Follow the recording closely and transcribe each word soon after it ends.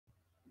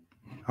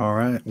All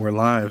right, we're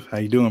live. How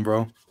you doing,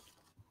 bro?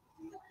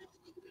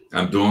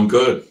 I'm doing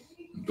good.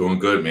 I'm doing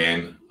good,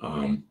 man.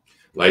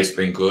 Life's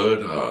been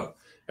good.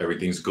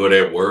 Everything's good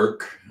at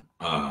work.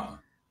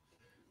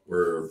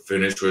 We're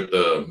finished with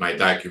my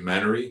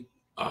documentary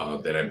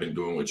that I've been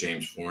doing with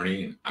James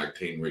Forney and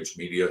Octane Rich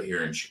Media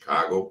here in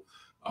Chicago.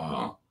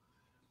 Uh,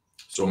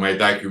 so my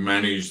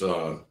documentary's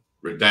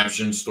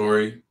redemption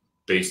story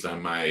based on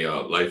my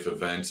life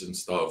events and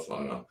stuff.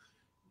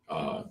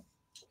 Uh,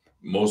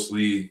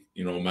 Mostly,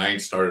 mine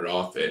started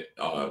off at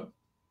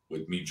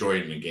with me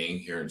joining the gang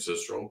here in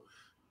Cicero,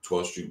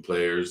 12th Street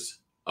Players.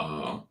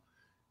 Uh,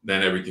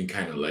 then everything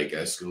kind of like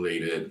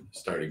escalated,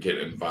 started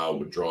getting involved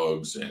with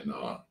drugs and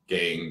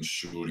gang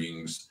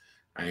shootings.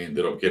 I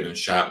ended up getting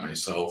shot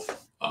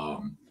myself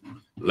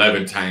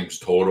 11 times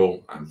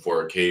total on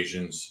 4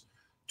 occasions.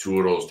 Two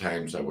of those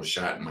times I was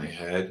shot in my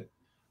head.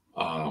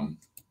 Um,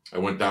 I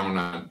went down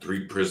on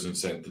 3 prison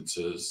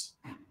sentences.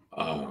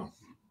 Uh,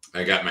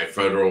 I got my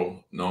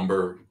federal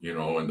number,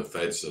 in the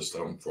Fed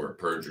system for a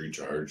perjury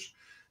charge.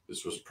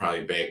 This was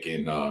probably back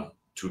in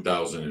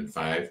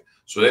 2005.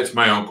 So that's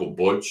my uncle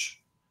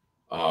Butch.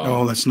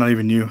 Oh, Um, that's not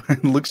even you.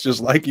 It looks just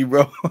like you,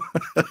 bro.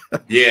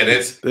 yeah,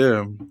 that's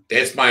Damn.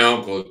 that's my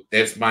uncle.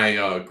 That's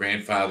my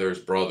grandfather's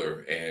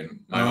brother, and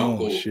my Oh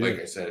uncle. Like shit.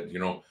 I said,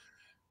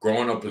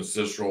 growing up in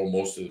Cicero,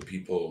 most of the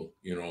people,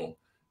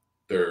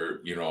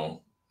 they're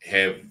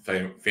have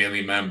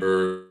family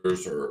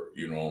members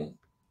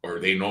or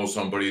they know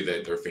somebody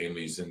that their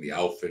family's in the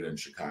outfit in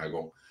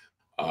Chicago.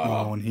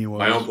 Oh, and he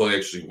My was. uncle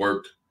actually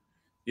worked.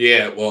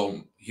 Yeah,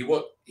 well,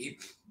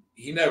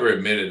 he never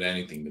admitted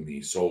anything to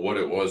me. So what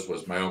it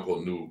was my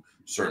uncle knew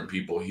certain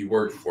people. He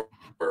worked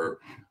for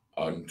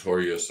a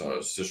notorious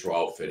Cicero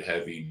outfit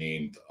heavy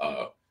named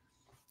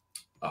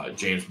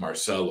James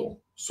Marcello.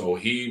 So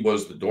he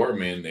was the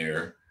doorman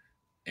there,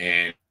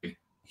 and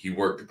he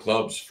worked the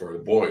clubs for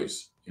the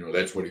boys.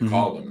 That's what he Hmm.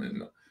 called them.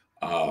 And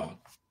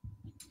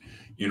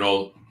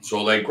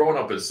so like growing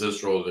up in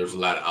Cicero, there's a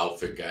lot of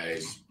outfit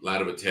guys, a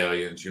lot of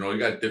Italians. You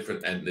got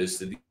different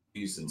ethnicities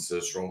in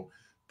Cicero,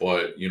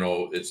 but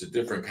it's a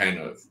different kind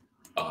of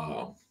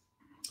uh,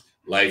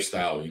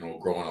 lifestyle.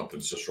 Growing up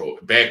in Cicero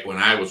back when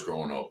I was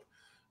growing up.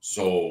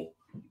 So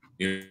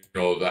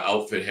the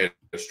outfit had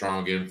a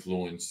strong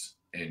influence,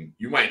 and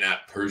you might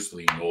not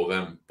personally know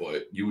them,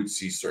 but you would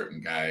see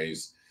certain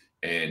guys,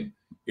 and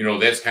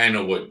that's kind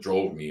of what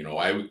drove me.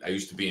 I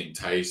used to be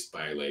enticed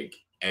by like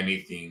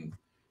anything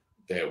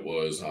that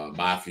was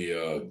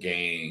mafia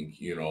gang.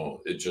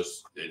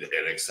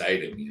 It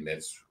excited me, and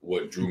that's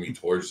what drew me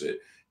towards it.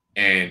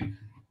 And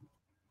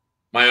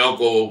my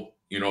uncle,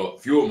 a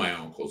few of my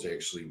uncles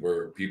actually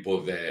were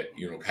people that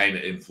kind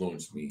of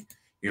influenced me.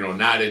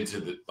 Not into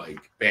the like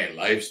bad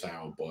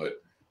lifestyle,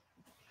 but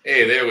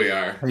hey, there we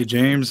are. Hey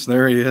James,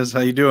 there he is.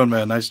 How you doing,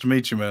 man? Nice to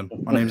meet you, man.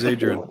 My name's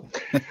Adrian.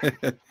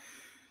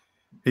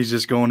 He's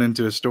just going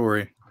into a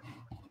story.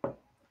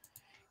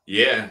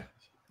 Yeah.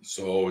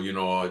 So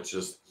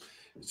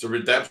it's a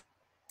redemption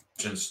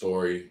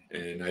story,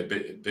 and I've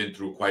been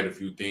through quite a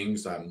few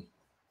things. I'm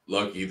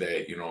lucky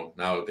that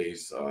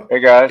nowadays Hey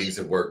things guys.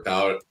 have worked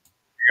out.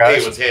 Hey,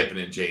 Hey, what's guys.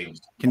 happening,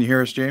 James? Can you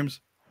hear us,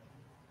 James?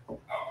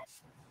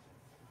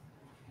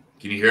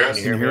 Can you hear Can you us?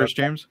 Can hear you me? hear Okay? us,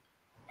 James?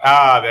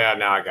 There.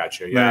 Now I got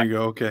you. There Yeah. you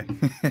go. Okay.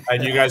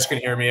 And you guys can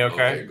hear me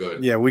okay? Okay,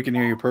 good. Yeah, we can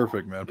hear you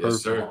perfect, man.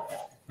 Yes, Perfect. sir.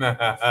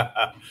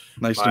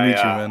 Nice to my meet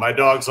you, man. my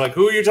dog's like,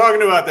 who are you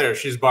talking about there?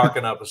 She's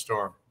barking up a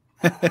storm.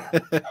 They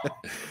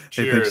think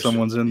Cheers.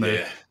 someone's in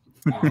there.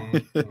 Yeah.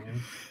 Mhm,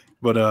 mhm.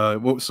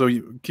 But so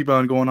you keep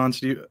on going on,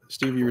 Steve.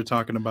 Steve, you were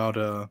talking about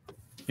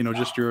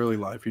just your early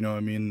life. I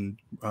mean,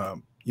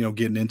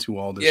 getting into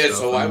all this Yeah, stuff.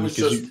 so I I mean, was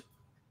because you. just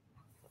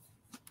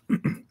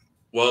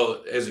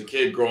well, as a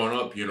kid growing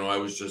up, I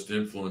was just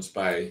influenced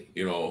by,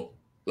 a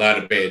lot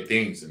of bad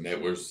things, and that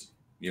was,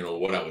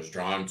 what I was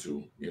drawn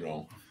to,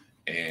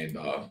 and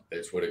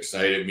that's what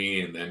excited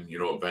me. And then,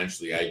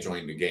 eventually I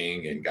joined the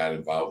gang and got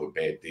involved with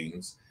bad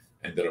things,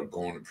 ended up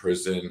going to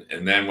prison.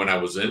 And then when I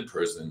was in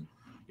prison,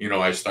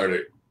 I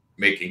started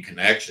making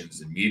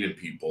connections and meeting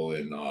people,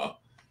 and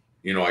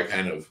I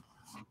kind of,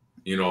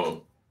 you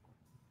know,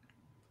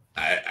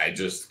 I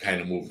just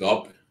kind of moved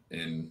up.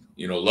 And,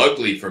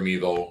 luckily for me,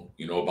 though,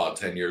 about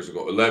 10 years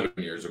ago, 11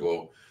 years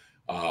ago,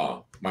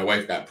 my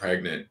wife got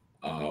pregnant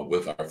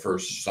with our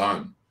first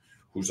son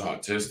who's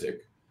autistic.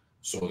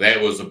 So that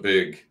was a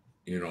big,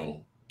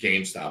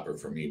 game stopper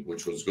for me,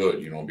 which was good,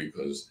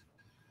 because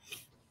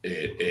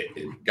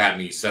it got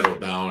me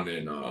settled down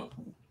and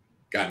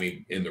got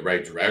me in the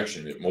right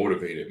direction. It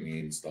motivated me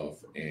and stuff.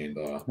 And,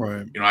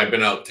 Right. I've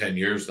been out 10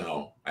 years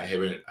now. I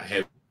haven't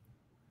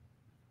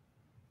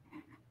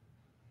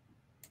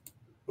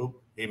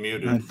Oop, he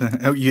muted.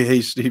 Oh,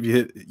 hey Steve,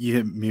 you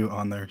hit mute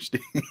on there,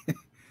 Steve.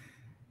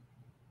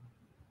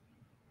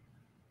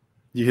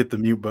 You hit the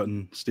mute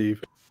button,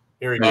 Steve.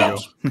 Here he There Oh, you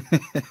comes.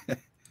 go.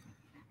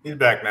 He's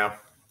back now.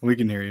 We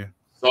can hear you.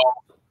 so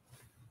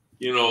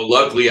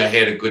luckily I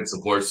had a good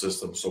support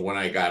system. So when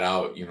I got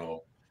out,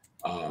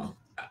 uh,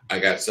 I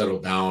got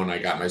settled down. I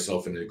got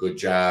myself in a good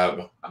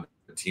job. I'm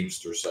a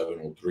Teamster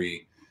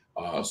 703.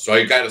 So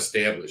I got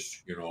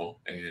established,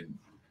 and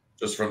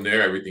just from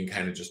there, everything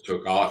kind of just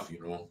took off,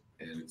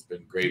 and it's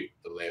been great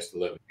the last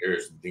 11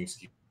 years, and things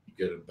keep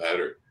getting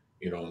better.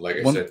 Like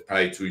I said,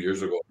 probably 2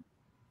 years ago,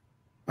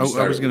 I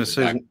was going to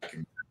say,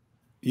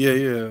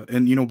 yeah.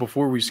 And,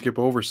 before we skip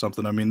over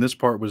something, I mean, this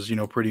part was,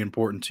 pretty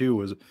important too,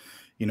 was,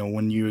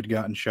 when you had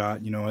gotten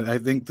shot, I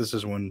think this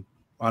is when,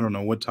 I don't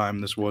know what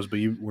time this was, but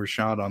you were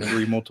shot on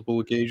 3 multiple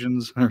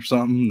occasions or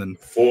something. And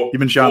 4. You've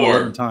been shot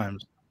 11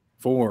 times.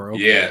 4.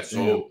 Okay. Yeah.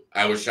 So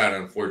I was shot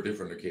on 4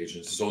 different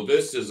occasions. So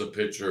this is a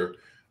picture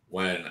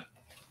when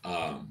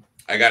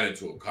I got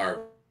into a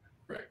car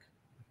wreck,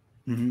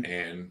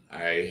 and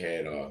I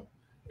had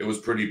it was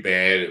pretty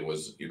bad. It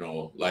was,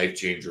 life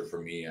changer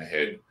for me. I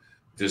had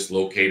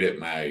dislocated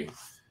my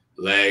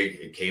leg.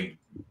 It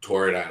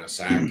tore it out of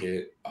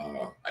socket.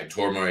 I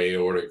tore my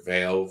aortic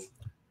valve.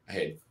 I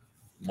had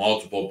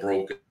multiple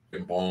broken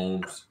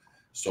bones.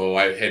 So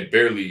I had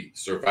barely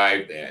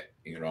survived that,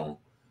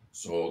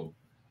 So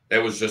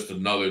that was just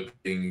another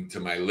thing to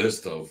my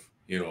list of,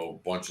 a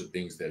bunch of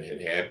things that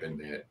had happened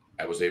that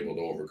I was able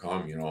to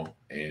overcome,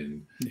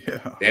 and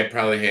that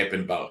probably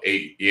happened about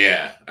 8.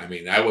 Yeah. I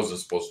mean, I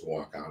wasn't supposed to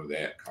walk out of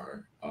that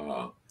car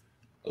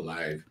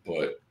alive,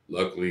 but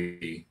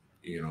luckily,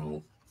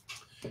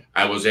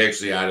 I was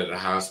actually out of the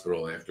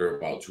hospital after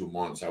about 2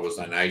 months. I was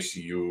on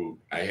ICU.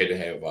 I had to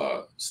have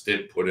a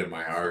stent put in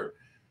my heart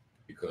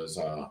because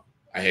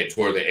I had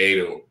tore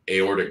the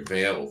aortic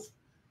valve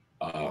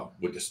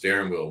with the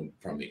steering wheel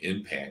from the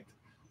impact.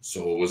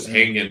 So it was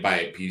hanging by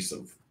a piece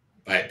of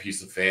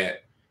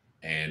fat.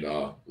 And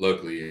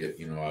luckily,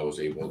 I was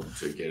able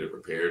to get it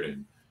repaired.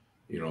 And,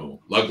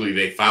 luckily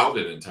they found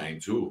it in time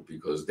too,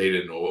 because they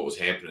didn't know what was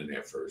happening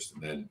at first.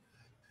 And then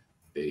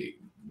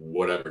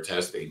whatever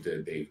test they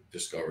did, they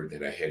discovered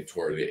that I had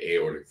tore the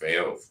aortic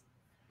valve,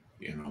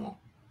 and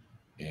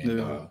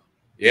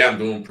I'm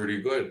doing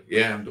pretty good.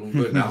 Yeah, I'm doing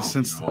good now.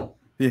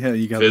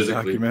 You got the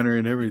documentary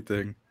and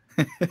everything.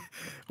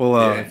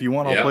 Well, if you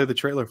want, I'll play the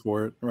trailer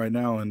for it right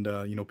now, and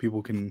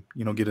people can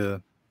get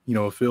a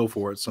a feel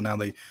for it. So now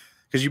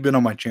because you've been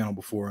on my channel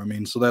before, I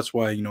mean, so that's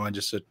why I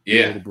just said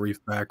a little brief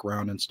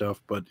background and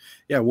stuff. But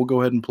yeah, we'll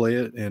go ahead and play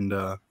it, and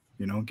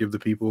give the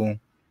people.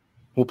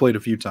 We'll play it a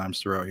few times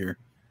throughout here.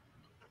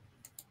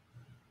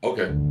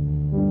 Okay.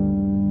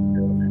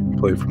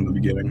 Play it from the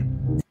beginning.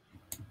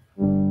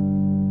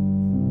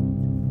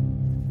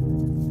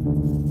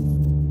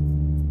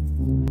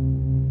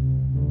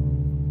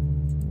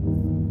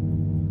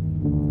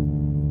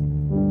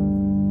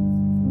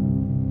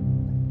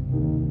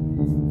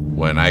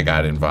 When I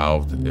got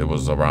involved, it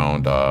was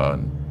around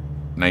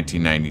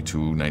 1992,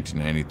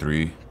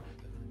 1993.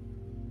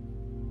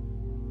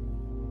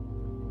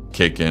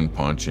 Kicking,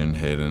 punching,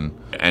 hitting,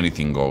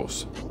 anything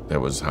goes. That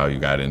was how you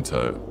got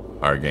into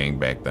our gang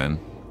back then.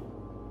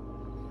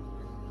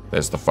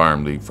 That's the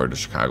farm league for the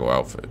Chicago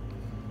outfit.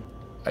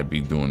 I'd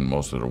be doing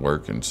most of the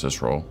work in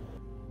Cicero.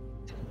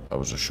 I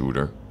was a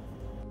shooter.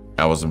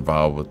 I was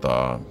involved with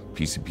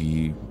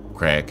PCP,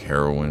 crack,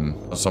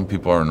 heroin. Some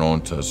people are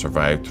known to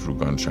survive through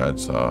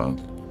gunshots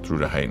through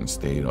the heightened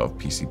state of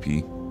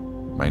PCP.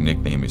 My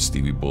nickname is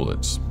Stevie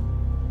Bullets.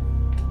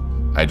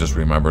 I just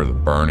remember the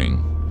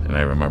burning, and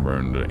I remember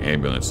in the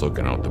ambulance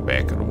looking out the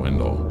back of the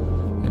window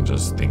and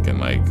just thinking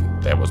like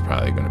that was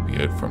probably gonna be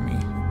it for me.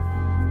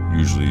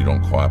 Usually you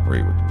don't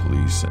cooperate with the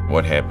police.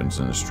 What happens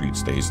in the street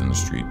stays in the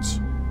streets.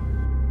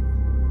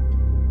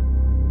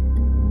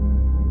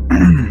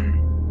 In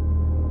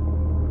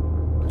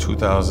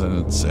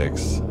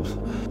 2006,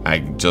 I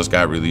just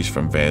got released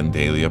from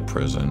Vandalia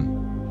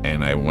prison,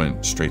 and I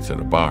went straight to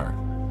the bar.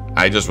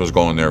 I just was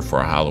going there for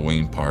a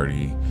Halloween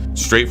party,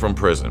 straight from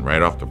prison,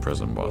 right off the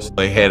prison bus.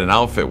 They had an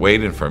outfit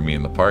waiting for me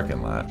in the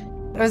parking lot.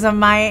 It was a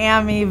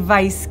Miami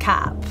Vice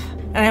cop,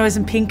 and I was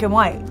in pink and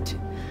white.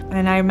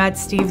 And I met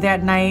Steve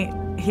that night.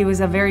 He was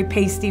a very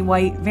pasty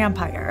white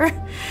vampire.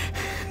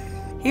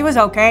 He was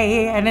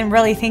okay. I didn't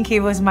really think he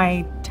was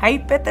my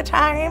type at the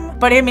time.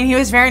 But I mean, he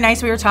was very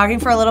nice. We were talking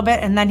for a little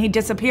bit, and then he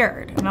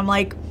disappeared. And I'm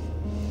like,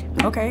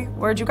 okay,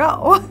 where'd you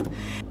go?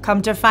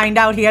 Come to find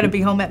out, he had to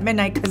be home at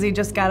midnight because he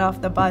just got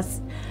off the bus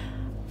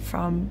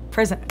from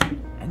prison.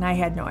 And I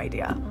had no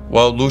idea.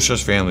 Well,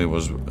 Lucia's family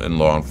was in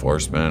law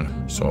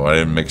enforcement, so I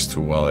didn't mix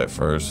too well at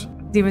first.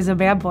 He was a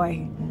bad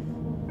boy,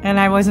 and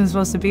I wasn't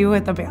supposed to be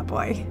with a bad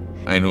boy.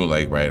 I knew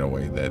like right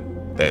away that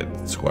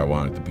that's who I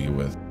wanted to be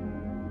with.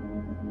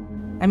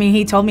 I mean,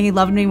 he told me he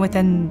loved me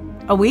within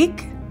a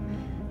week.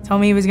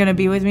 Told me he was gonna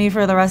be with me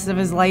for the rest of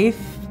his life.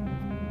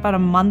 About a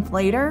month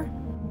later,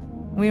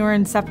 we were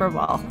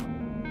inseparable.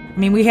 I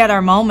mean, we had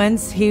our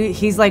moments.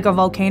 He's like a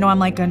volcano, I'm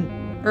like an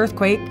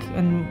earthquake,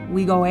 and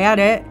we go at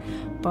it,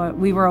 but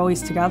we were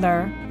always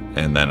together.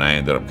 And then I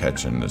ended up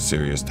catching a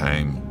serious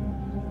time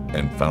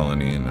and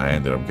felony, and I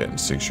ended up getting a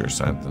 6-year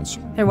sentence.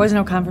 There was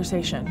no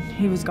conversation.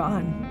 He was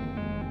gone.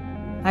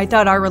 I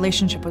thought our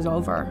relationship was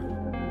over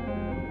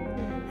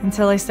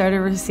until I started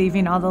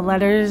receiving all the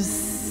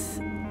letters.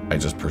 I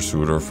just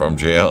pursued her from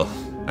jail.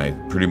 I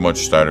pretty much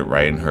started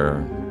writing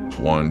her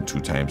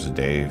 1-2 times a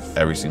day,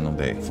 every single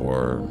day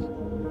for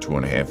 2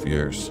 2.5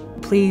 years.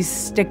 Please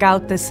stick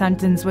out this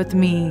sentence with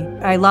me.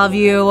 I love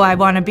you. I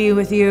want to be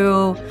with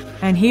you.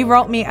 And he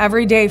wrote me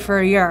every day for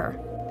a year.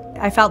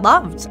 I felt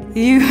loved.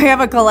 You have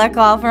a collect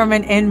call from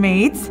an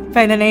inmate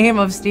by the name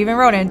of Steve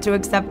Roden to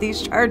accept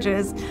these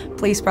charges.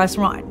 Please press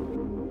 1.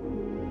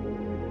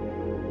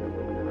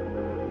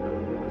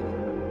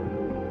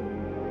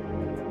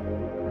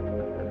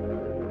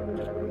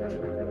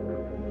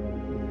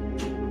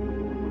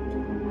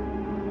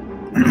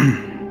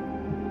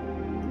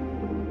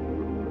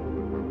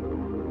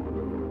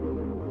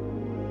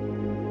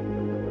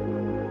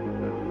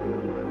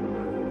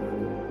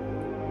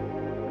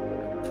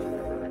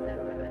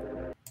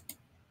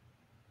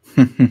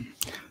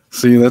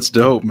 See, that's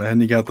dope, man.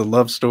 You got the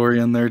love story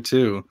in there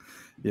too.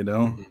 You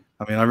know,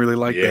 I mean, I really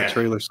like that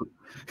trailer.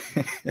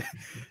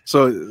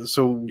 So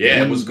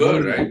yeah, it was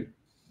good, right?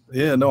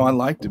 Yeah, no, I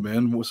liked it,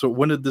 man. So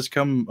when did this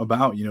come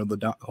about? You know,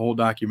 the whole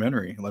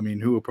documentary. I mean,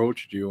 who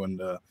approached you? And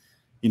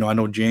you know, I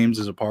know James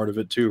is a part of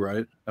it too,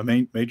 right? A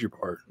major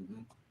part.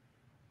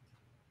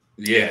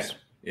 Yeah,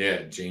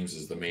 yeah. James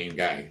is the main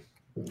guy.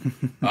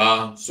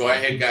 So I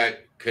had got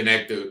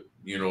connected,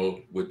 you know,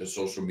 with the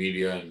social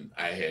media, and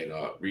I had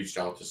reached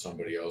out to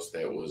somebody else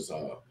that was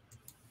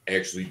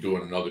actually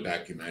doing another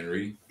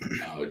documentary,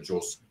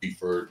 Joe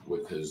Seaford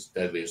with his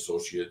Deadly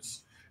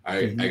Associates.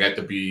 I got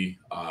to be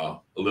a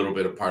little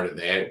bit a part of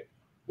that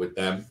with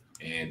them,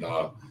 and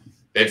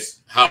that's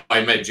how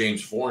I met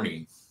James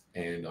Forney,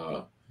 and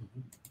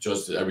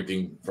just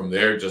everything from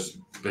there just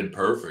been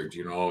perfect.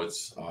 You know,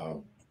 it's a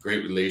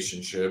great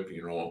relationship,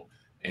 you know,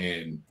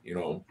 and you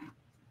know,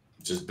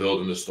 just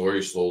building the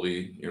story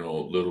slowly, you know,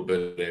 a little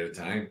bit at a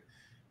time.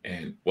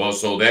 And well,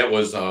 so that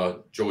was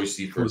Joey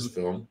Seaford's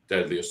film,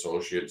 Deadly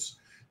Associates.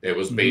 That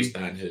was based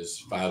on his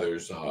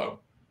father's.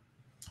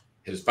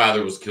 His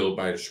father was killed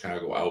by the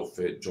Chicago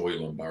outfit, Joey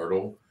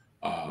Lombardo.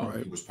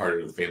 He was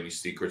part of the Family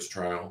Secrets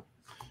trial,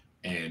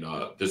 and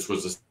this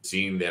was a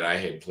scene that I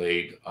had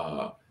played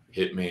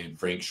hitman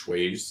Frank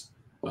Schweiz,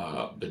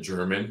 the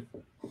German.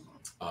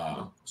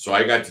 So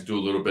I got to do a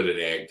little bit of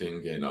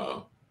acting,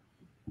 and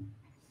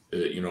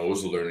you know, it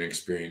was a learning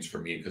experience for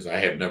me because I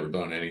have never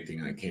done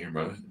anything on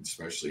camera,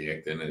 especially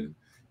acting. And,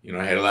 you know,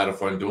 I had a lot of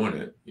fun doing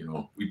it. You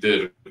know, we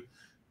did a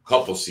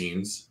couple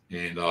scenes,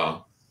 and,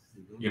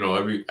 you know,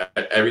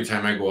 every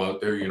time I go out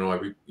there, you know,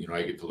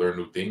 I get to learn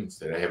new things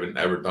that I haven't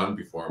ever done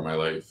before in my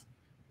life.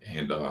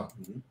 And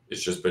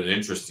it's just been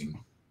interesting.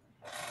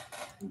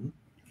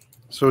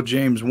 So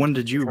James, when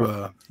did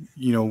you,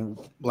 you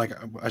know, like,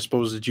 I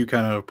suppose, did you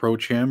kind of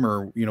approach him,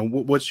 or, you know,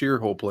 what's your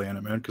whole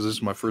plan, man? Because this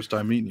is my first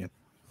time meeting you.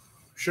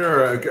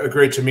 Sure.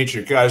 Great to meet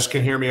you. Guys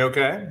can hear me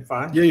okay?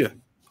 Fine? Yeah.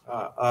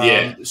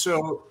 Yeah.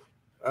 So,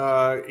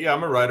 yeah,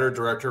 I'm a writer,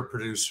 director,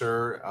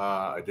 producer.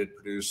 I did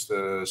produce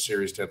the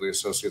series Deadly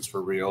Associates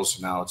for Reels.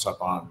 So now it's up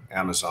on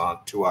Amazon,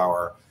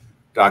 2-hour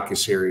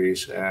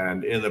docuseries.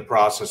 And in the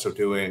process of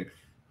doing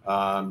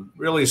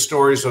really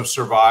stories of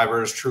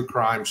survivors, true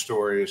crime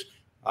stories,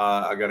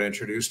 I got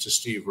introduced to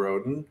Steve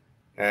Roden.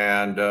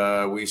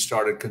 And we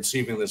started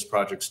conceiving this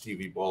project,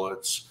 Stevie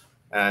Bullets,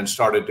 and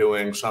started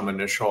doing some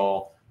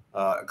initial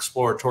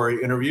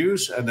exploratory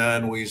interviews, and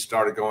then we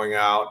started going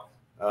out,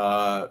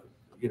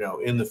 you know,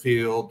 in the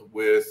field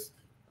with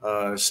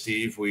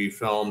Steve. We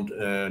filmed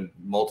in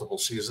multiple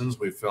seasons.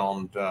 We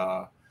filmed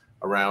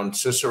around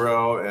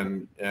Cicero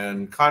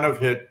and kind of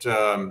hit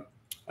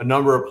a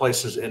number of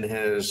places in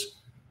his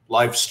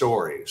life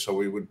story. So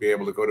we would be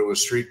able to go to a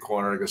street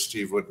corner because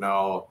Steve would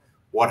know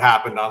what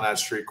happened on that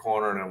street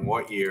corner and in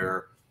what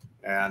year,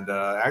 and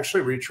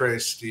actually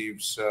retrace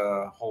Steve's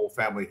whole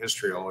family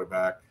history all the way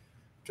back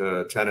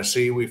to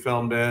Tennessee. We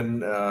filmed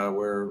in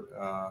where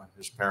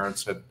his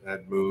parents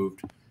had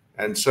moved.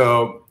 And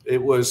so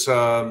it was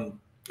a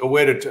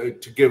way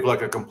to give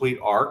like a complete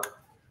arc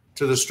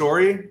to the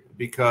story,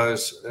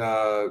 because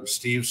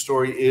Steve's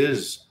story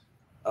is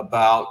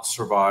about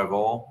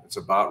survival. It's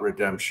about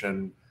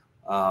redemption.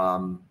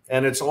 And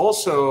it's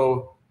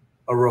also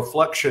a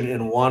reflection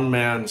in one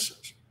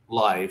man's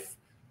life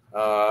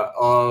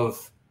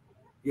of,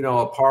 you know,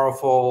 a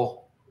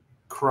powerful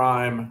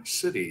crime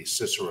city,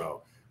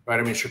 Cicero. Right.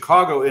 I mean,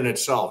 Chicago in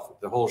itself,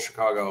 the whole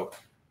Chicago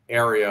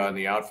area and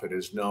the outfit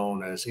is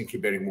known as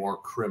incubating more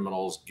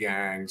criminals,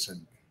 gangs,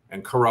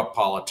 and corrupt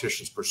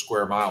politicians per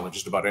square mile than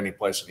just about any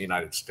place in the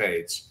United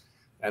States.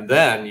 And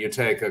then you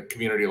take a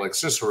community like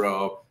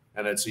Cicero,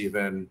 and it's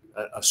even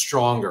a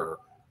stronger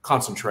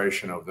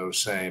concentration of those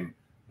same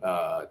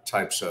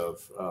types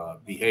of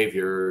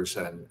behaviors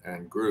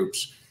and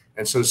groups.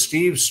 And so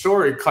Steve's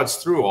story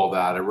cuts through all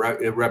that.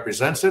 It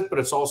represents it, but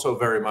it's also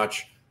very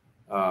much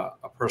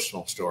a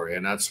personal story.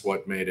 And that's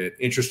what made it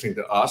interesting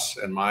to us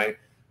and my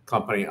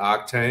company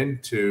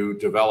Octane to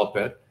develop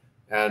it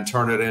and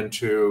turn it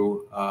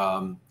into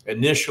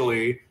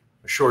initially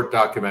a short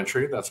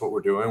documentary. That's what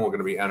we're doing. We're going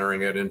to be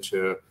entering it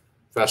into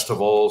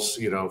festivals,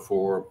 you know,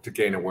 to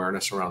gain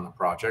awareness around the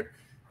project.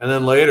 And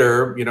then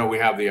later, you know, we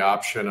have the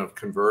option of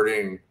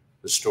converting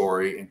the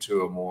story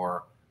into a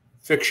more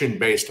fiction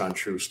based on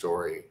true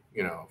story,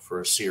 you know,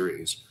 for a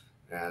series.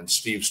 And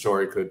Steve's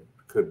story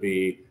could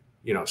be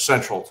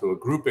central to a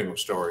grouping of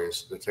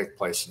stories that take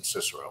place in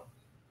Cicero.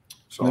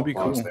 So that'd be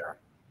cool. There.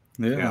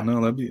 Yeah,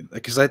 no, that'd be,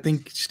 because I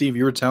think, Steve,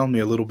 you were telling me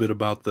a little bit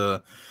about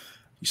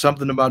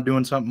something about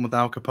doing something with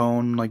Al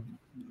Capone. Like,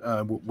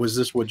 was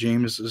this what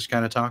James is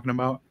kind of talking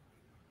about?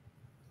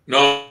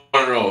 No.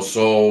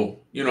 So,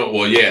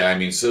 well, yeah, I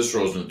mean,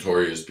 Cicero's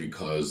notorious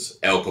because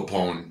Al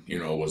Capone,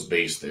 was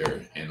based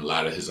there and a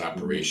lot of his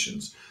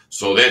operations.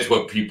 So that's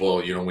what people,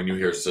 when you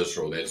hear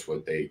Cicero, that's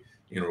what they,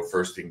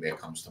 first thing that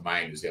comes to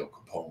mind is Al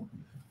Capone.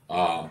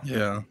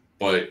 Yeah.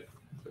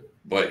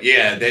 But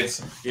yeah,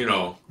 that's,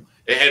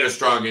 it had a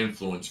strong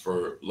influence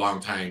for a long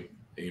time,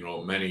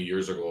 many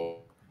years ago.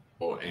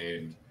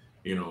 And,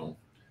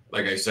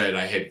 like I said,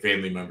 I had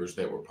family members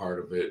that were part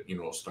of it,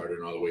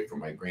 starting all the way from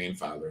my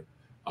grandfather.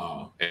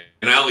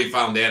 And I only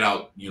found that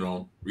out,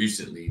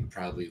 recently,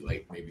 probably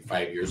like maybe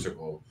 5 years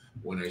ago,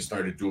 when I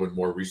started doing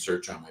more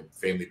research on my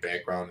family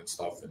background and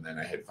stuff. And then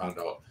I had found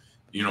out,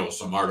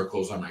 some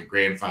articles on my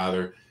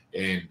grandfather,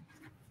 and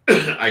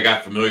I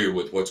got familiar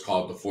with what's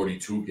called the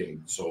 42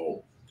 gang.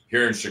 So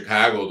here in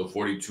Chicago, the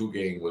 42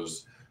 gang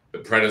was the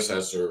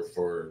predecessor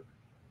for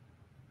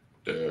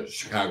the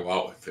Chicago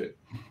outfit.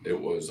 It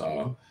was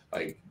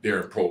like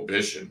during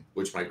Prohibition,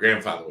 which my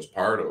grandfather was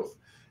part of.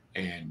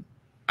 And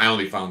I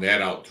only found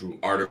that out through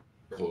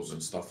articles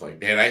and stuff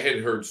like that. I had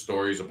heard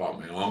stories about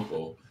my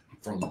uncle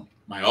from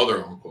my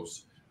other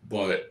uncles,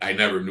 but I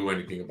never knew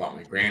anything about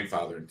my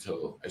grandfather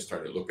until I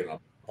started looking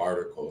up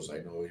articles. I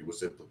know he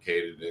was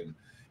implicated in,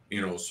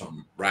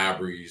 some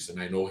robberies,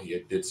 and I know he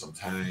did some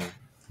time.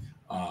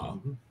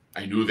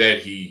 I knew that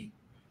he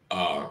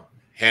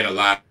had a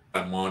lot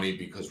of money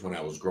because when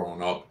I was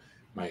growing up,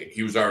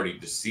 he was already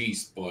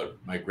deceased, but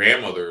my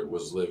grandmother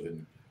was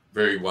living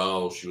very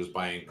well. She was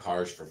buying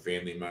cars for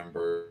family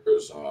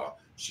members.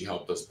 She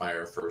helped us buy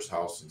our first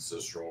house in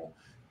Cicero.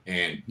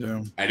 And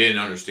I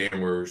didn't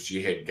understand where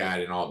she had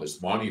gotten all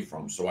this money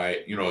from. So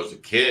I, as a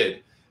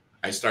kid,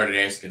 I started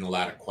asking a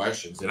lot of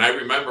questions. And I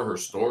remember her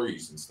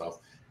stories and stuff.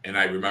 And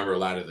I remember a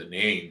lot of the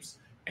names.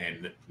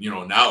 And,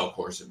 now, of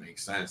course, it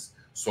makes sense.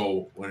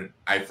 So when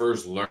I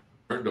first learned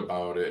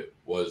about it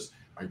was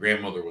my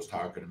grandmother was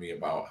talking to me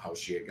about how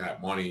she had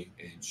got money.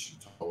 And she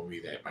told me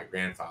that my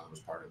grandfather was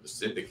part of the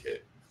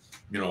syndicate.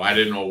 I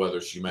didn't know whether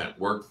she meant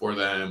work for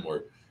them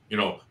or,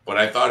 but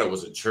I thought it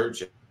was a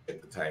church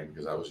at the time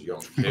because I was a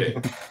young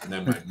kid. And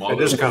then my mother.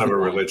 It is kind of a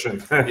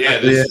religion. Yeah.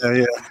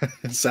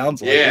 It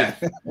sounds like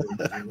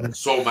it.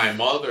 So my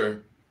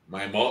mother,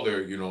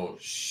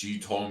 she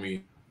told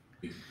me,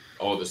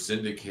 oh, the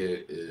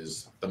syndicate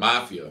is the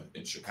mafia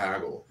in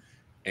Chicago.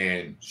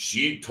 And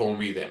she told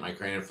me that my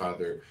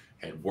grandfather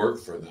had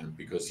worked for them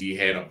because he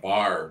had a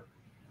bar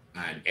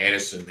on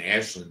Addison and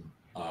Ashland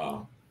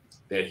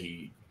that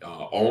he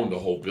owned the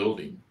whole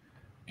building,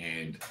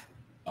 and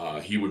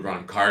he would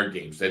run card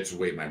games. That's the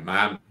way my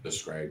mom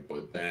described.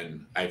 But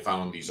then I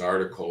found these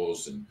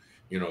articles, and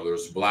there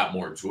was a lot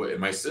more to it. And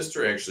my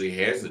sister actually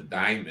has a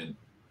diamond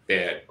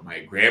that my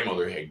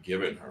grandmother had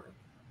given her,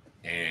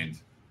 and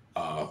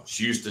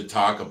she used to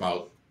talk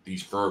about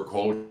these fur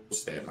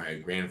coats that my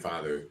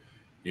grandfather,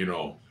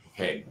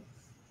 had.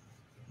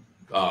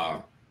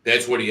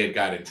 That's what he had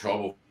got in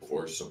trouble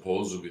for.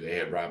 Supposedly, they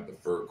had robbed the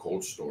fur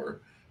coat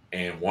store.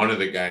 And one of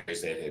the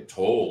guys that had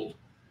told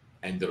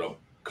ended up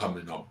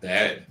coming up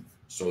dead.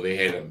 So they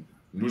had a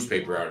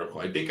newspaper article.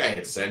 I think I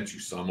had sent you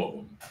some of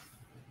them.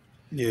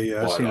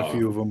 Yeah, I've seen a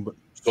few of them. But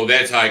so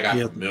that's how I got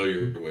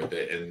familiar with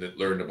it and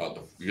learned about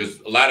because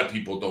a lot of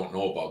people don't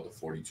know about the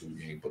 42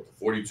 gang, but the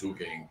 42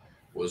 gang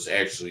was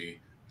actually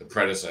the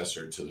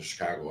predecessor to the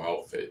Chicago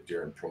outfit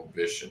during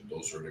Prohibition.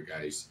 Those were the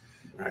guys.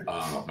 Right.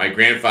 My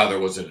grandfather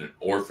was in an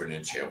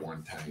orphanage at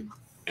one time,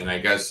 and I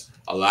guess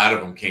a lot of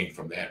them came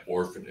from that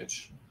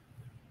orphanage.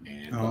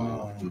 And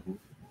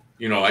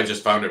I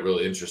just found it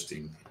really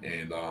interesting,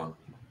 and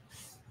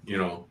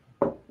No,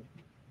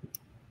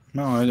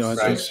 I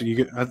think so.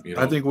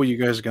 I think what you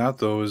guys got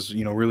though is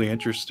really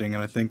interesting,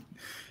 and I think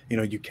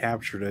you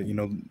captured it.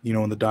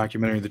 In the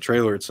documentary, the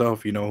trailer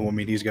itself.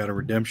 He's got a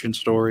redemption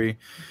story.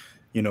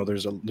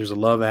 There's a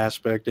love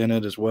aspect in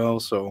it as well.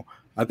 So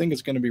I think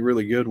it's going to be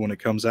really good when it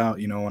comes out.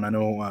 And I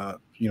know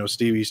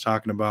Stevie's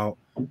talking about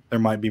there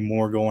might be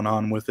more going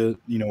on with it.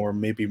 Or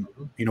maybe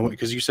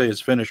because you say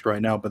it's finished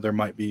right now, but there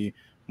might be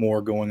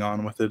more going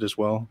on with it as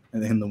well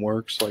in the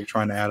works, like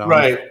trying to add on.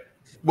 Right.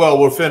 Well,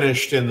 we're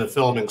finished in the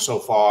filming so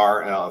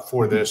far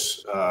for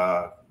this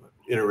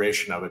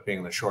iteration of it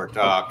being the short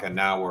doc, and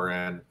now we're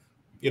in,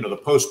 the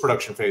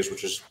post-production phase,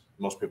 which is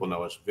most people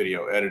know as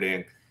video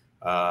editing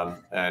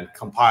and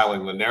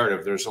compiling the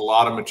narrative. There's a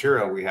lot of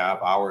material. We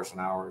have hours and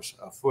hours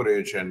of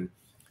footage and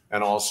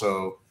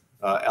also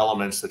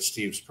elements that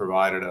Steve's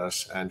provided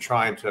us, and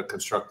trying to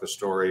construct the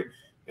story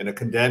in a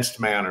condensed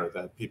manner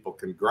that people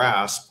can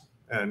grasp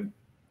and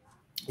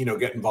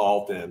get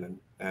involved in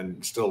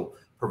and still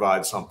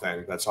provide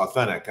something that's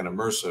authentic and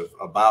immersive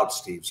about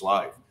Steve's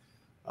life.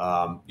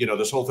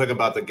 This whole thing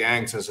about the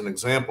gangs as an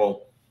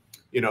example,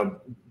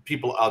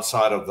 people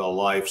outside of the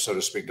life, so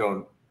to speak,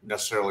 don't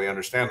necessarily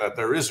understand that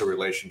there is a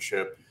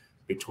relationship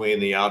between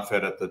the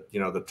outfit at the,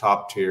 the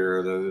top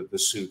tier, the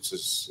suits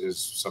as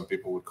some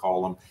people would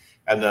call them,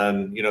 and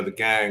then, the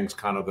gangs,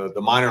 kind of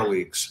the minor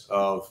leagues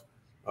of,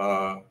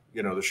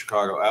 the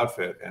Chicago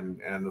outfit, and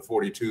the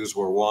 42s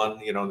were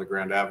one, in the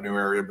Grand Avenue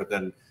area, but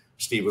then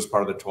Steve was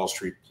part of the 12th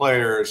Street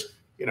Players.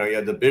 You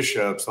had the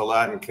Bishops, the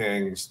Latin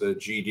Kings, the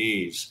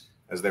GDs,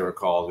 as they were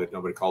called.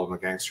 Nobody called them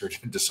the gangster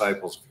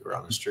disciples if you were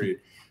on the street.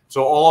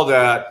 So all of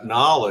that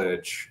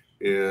knowledge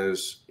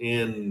is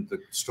in the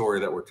story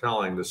that we're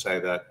telling, to say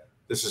that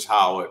this is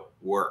how it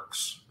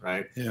works,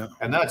 right? Yeah.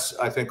 And that's,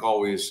 I think,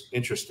 always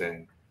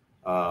interesting,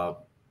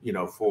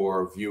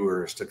 for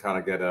viewers to kind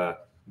of get a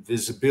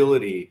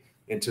visibility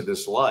into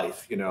this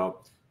life.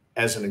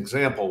 As an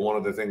example, one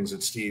of the things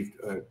that Steve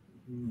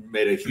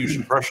made a huge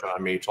impression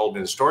on me, told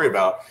me the story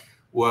about,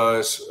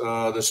 was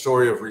the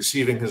story of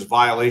receiving his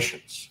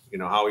violations,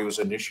 how he was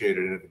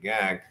initiated into the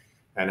gang,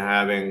 and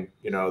having,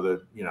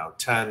 the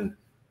 10,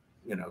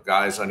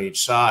 guys on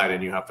each side,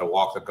 and you have to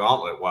walk the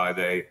gauntlet while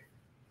they,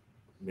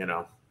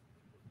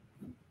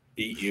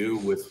 beat you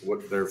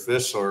with their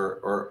fists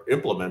or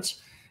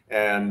implements.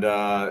 And,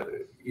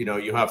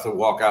 you have to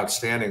walk out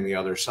standing the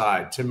other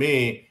side. To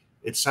me,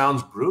 it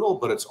sounds brutal,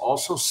 but it's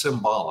also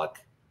symbolic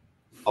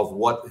of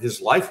what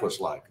his life was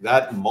like.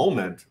 That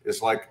moment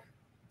is like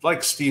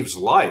Steve's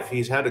life.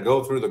 He's had to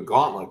go through the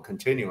gauntlet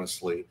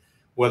continuously,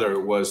 whether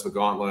it was the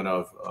gauntlet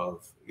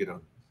of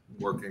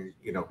working,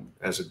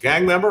 as a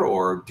gang member,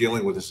 or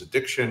dealing with his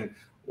addiction,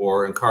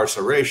 or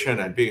incarceration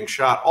and being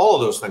shot. All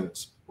of those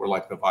things were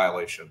like the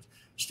violations.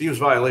 Steve's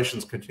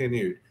violations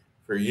continued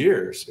for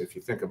years, if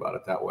you think about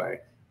it that way.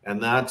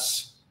 And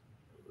that's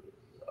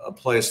a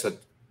place that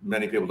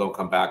many people don't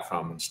come back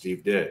from, and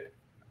Steve did.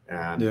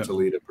 And to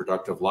lead a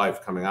productive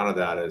life coming out of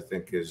that, I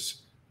think,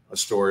 is a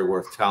story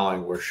worth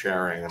telling, worth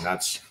sharing. And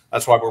that's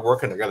why we're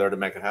working together to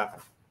make it happen.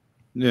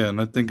 Yeah,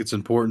 and I think it's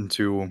important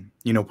to,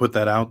 put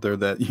that out there,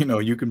 that,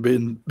 you can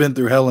been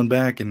through hell and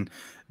back, and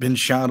been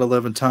shot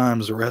 11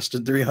 times,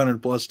 arrested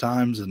 300 plus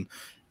times, and,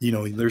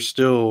 there's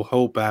still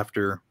hope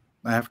after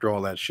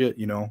all that shit,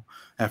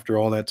 after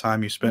all that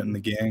time you spent in the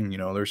gang,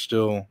 there's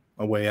still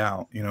a way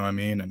out, you know what I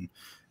mean? And,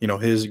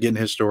 getting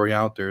his story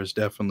out there is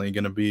definitely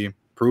going to be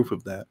proof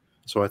of that.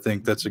 So I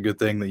think that's a good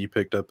thing that you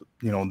picked up,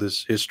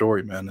 his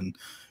story, man, and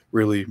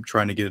really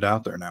trying to get it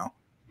out there now.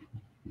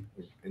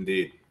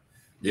 Indeed.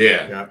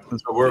 Yeah.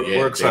 So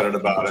we're excited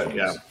about it.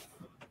 Yeah.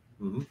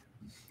 Mm-hmm.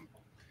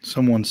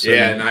 Someone said.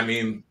 Yeah, and I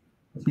mean,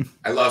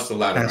 I lost a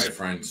lot of my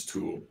friends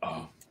too.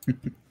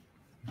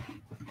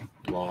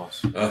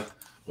 Loss.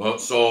 Well,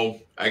 so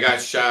I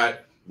got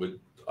shot with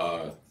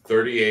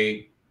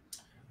 38,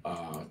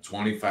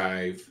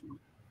 25,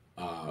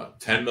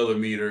 10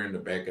 millimeter in the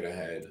back of the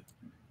head,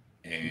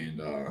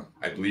 and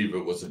I believe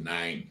it was a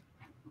 9.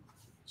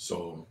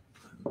 So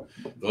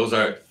those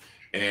are,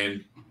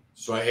 and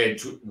so I had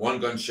one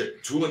gunshot,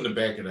 2 in the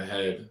back of the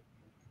head,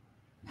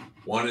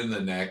 1 in the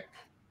neck,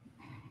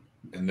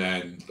 and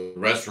then the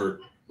rest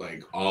were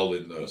like all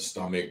in the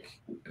stomach,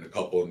 and a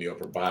couple in the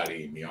upper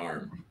body and the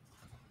arm.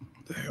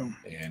 Damn.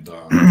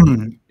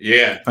 And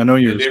yeah, I know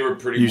they were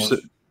pretty much.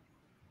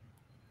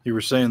 You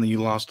were saying that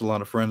you lost a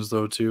lot of friends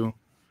though too,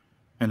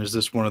 and is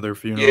this one of their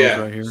funerals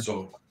right here?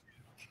 So,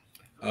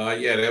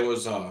 yeah, that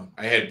was. I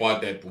had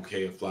bought that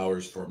bouquet of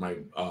flowers for my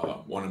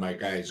one of my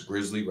guys,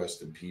 Grizzly,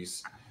 rest in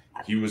peace.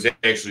 He was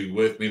actually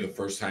with me the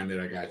first time that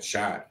I got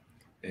shot,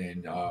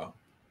 and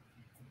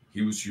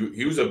he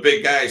was a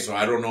big guy, so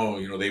I don't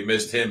know. They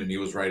missed him, and he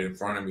was right in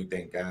front of me,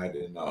 thank God,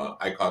 and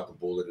I caught the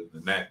bullet in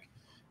the neck,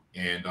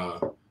 and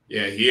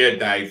yeah, he had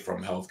died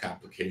from health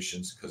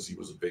complications because he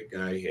was a big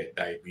guy. He had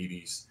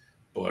diabetes,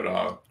 but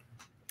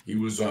he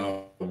was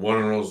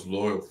one of those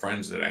loyal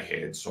friends that I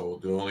had.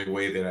 So the only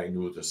way that I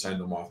knew to send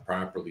him off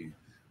properly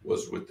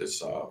was with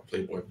this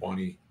Playboy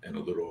bunny and a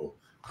little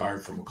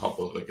card from a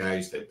couple of the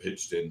guys that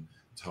pitched in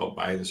to help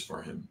buy this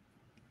for him.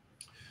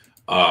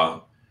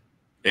 And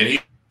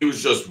he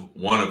was just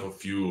one of a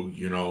few,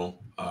 there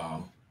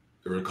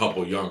were a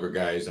couple of younger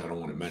guys. I don't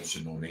want to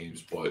mention no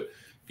names, but,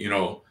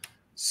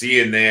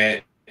 seeing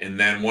that. And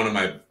then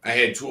I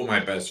had 2 of my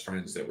best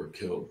friends that were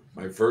killed.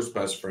 My first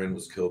best friend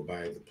was killed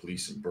by the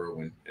police in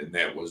Berwyn, and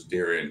that was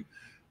during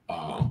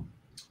a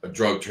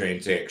drug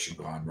transaction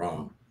gone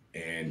wrong.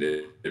 And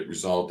it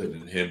resulted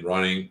in him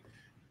running.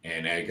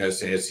 And I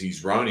guess as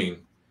he's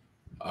running,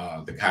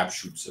 the cop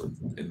shoots him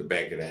in the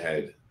back of the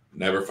head.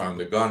 Never found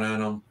the gun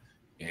on him.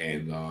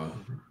 And,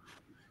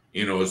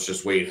 it's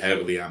just weighed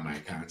heavily on my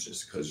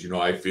conscience because,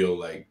 I feel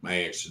like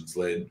my actions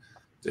led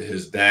to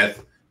his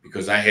death,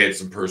 because I had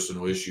some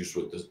personal issues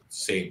with the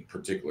same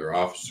particular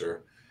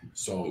officer.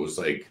 So it was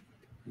like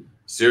a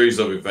series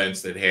of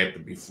events that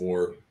happened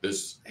before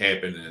this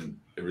happened, and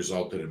it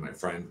resulted in my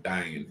friend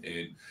dying.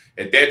 And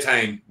at that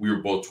time, we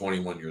were both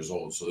 21 years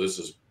old. So this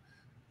is,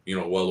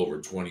 well over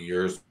 20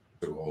 years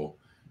ago.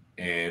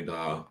 And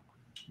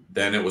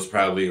then it was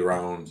probably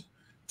around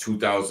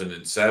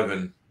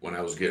 2007 when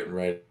I was getting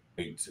ready.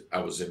 I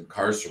was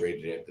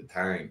incarcerated at the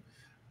time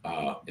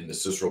in the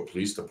Cicero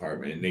Police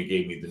Department, and they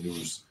gave me the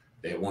news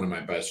that one of my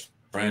best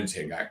friends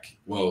he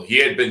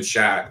had been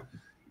shot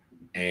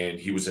and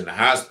he was in the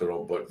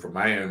hospital. But from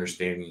my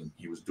understanding,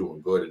 he was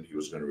doing good and he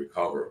was going to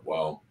recover.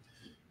 Well,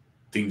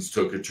 things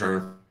took a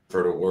turn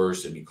for the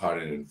worse, and he caught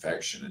an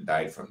infection and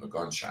died from the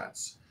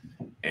gunshots.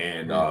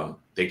 And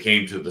they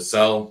came to the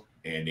cell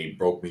and they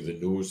broke me the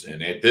news.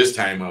 And at this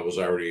time, I was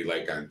already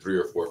like on 3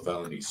 or 4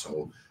 felonies,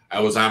 so I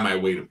was on my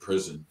way to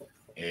prison.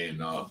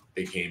 And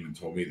they came and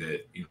told me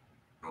that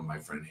my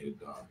friend had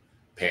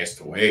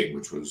passed away,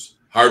 which was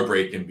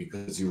heartbreaking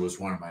because he was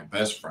one of my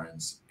best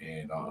friends.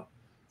 And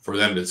for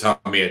them to tell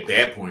me at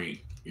that point,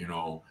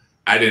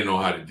 I didn't know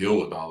how to deal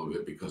with all of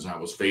it because I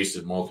was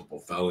facing multiple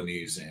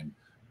felonies, and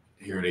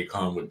here they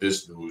come with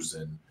this news.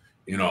 And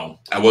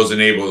I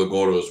wasn't able to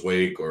go to his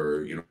wake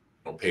or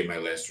pay my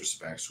last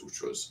respects,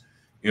 which was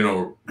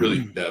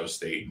really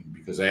devastating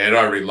because I had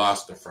already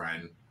lost a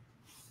friend.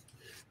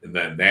 And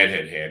then that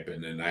had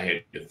happened, and I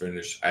had to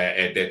finish.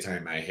 At that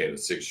time, I had a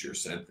 6-year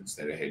sentence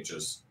that I had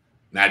just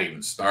not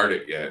even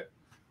started yet.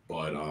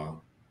 But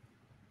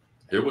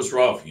it was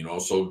rough,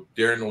 So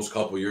during those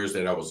couple of years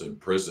that I was in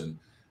prison,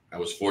 I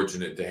was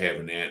fortunate to have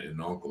an aunt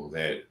and uncle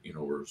that,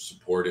 were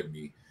supporting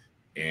me.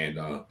 And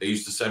they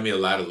used to send me a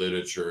lot of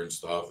literature and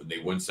stuff, and they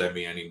wouldn't send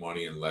me any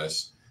money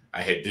unless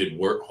I had did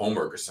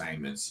homework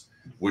assignments,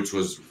 which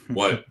was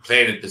what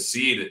planted the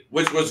seed,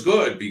 which was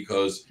good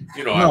because,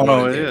 I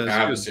wanted to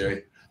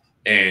commissary.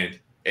 And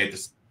at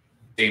the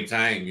same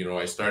time,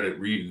 I started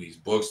reading these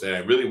books that I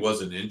really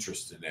wasn't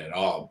interested in at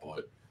all.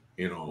 But,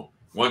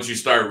 once you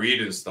start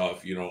reading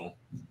stuff,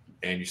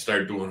 and you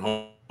start doing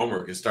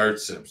homework, it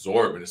starts to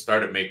absorb, and it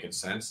started making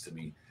sense to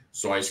me.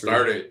 So I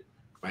started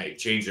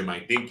changing my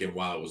thinking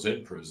while I was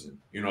in prison,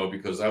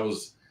 because I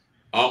was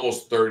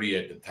almost 30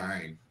 at the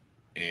time,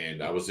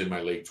 and I was in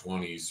my late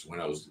 20s when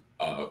I was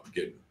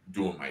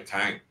doing my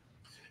time.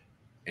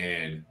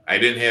 And I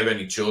didn't have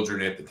any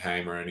children at the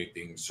time or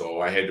anything,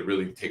 so I had to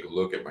really take a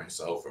look at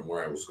myself and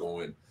where I was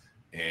going.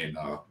 And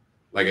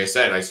like I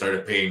said, I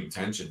started paying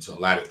attention to a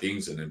lot of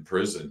things in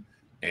prison.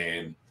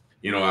 And,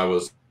 I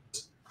was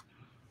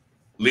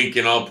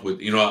linking up with,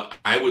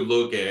 I would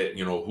look at,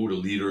 who the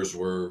leaders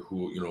were,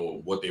 who,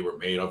 what they were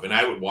made of. And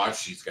I would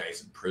watch these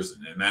guys in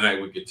prison, and then I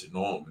would get to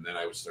know them. And then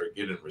I would start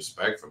getting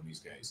respect from these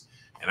guys.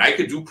 And I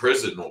could do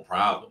prison, no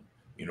problem.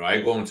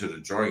 I go into the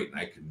joint and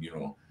I could,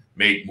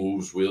 make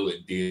moves, wheel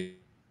and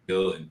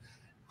deal. And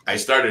I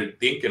started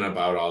thinking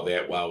about all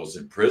that while I was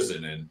in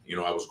prison. And,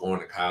 I was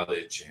going to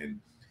college, and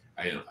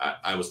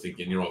I was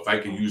thinking, if I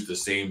could use the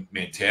same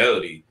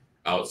mentality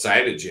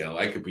outside of jail,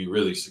 I could be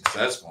really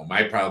successful.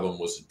 My problem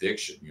was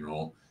addiction,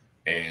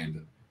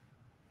 and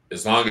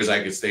as long as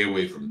I could stay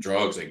away from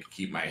drugs, I could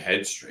keep my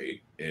head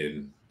straight.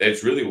 And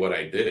that's really what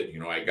I did.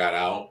 I got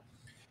out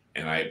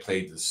and I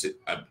applied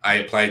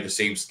the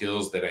same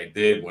skills that I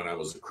did when I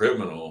was a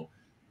criminal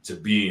to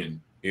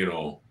being,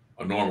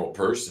 a normal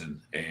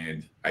person.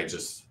 And I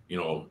just,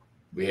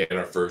 we had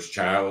our first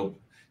child.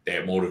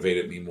 That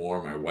motivated me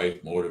more. My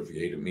wife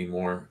motivated me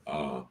more.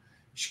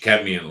 She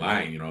kept me in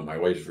line. My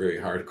wife's very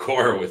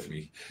hardcore with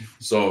me.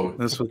 So,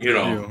 that's what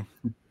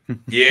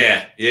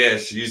yeah,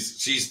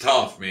 she's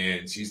tough,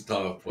 man. She's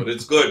tough, but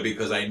it's good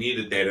because I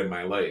needed that in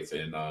my life.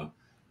 And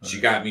she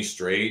got me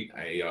straight.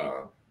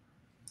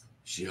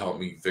 She helped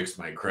me fix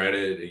my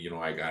credit.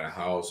 I got a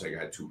house. I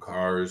got 2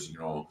 cars,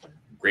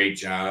 great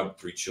job,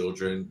 3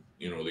 children,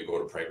 they go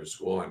to private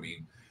school. I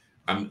mean,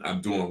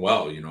 I'm doing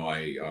well.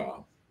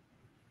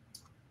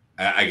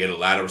 I get a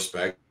lot of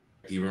respect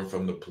even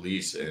from the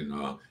police,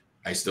 and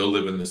I still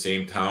live in the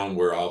same town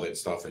where all that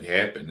stuff had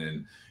happened.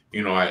 And,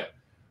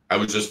 I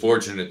was just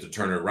fortunate to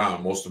turn it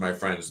around. Most of my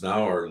friends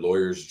now are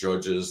lawyers,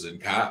 judges, and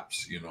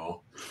cops,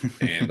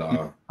 and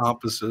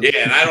opposite.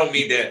 Yeah. And I don't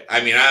mean that.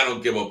 I mean, I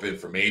don't give up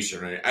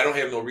information. I don't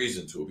have no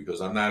reason to,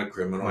 because I'm not a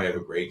criminal. I have a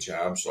great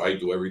job. So I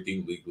do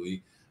everything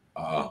legally.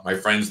 My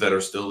friends that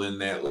are still in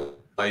that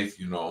life,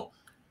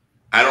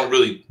 I don't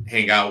really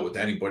hang out with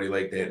anybody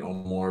like that no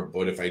more.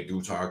 But if I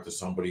do talk to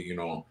somebody,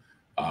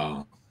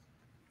 my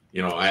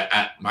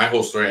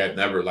whole story, I've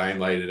never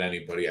limelighted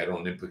anybody. I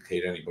don't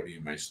implicate anybody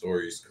in my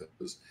stories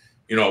because,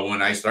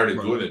 when I started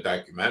doing the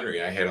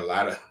documentary, I had a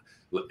lot of,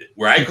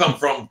 where I come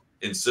from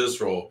in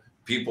Cicero,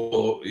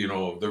 people,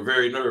 they're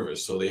very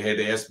nervous. So they had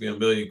to ask me a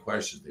million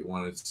questions. They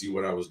wanted to see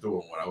what I was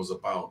doing, what I was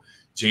about.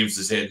 James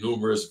has had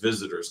numerous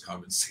visitors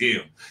come and see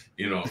him,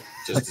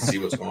 just to see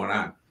what's going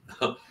on.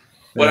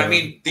 But I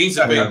mean, things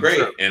have been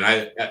great. And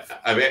I've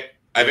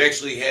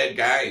actually had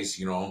guys,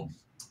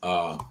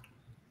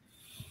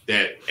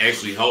 that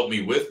actually helped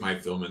me with my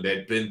film, and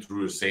that been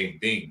through the same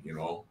thing,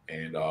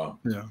 and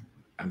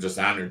I'm just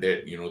honored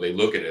that, they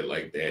look at it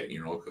like that,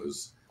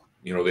 because,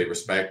 they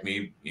respect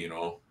me,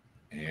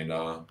 and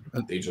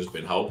they just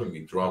been helping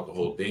me throughout the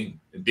whole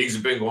thing, and things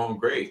have been going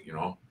great,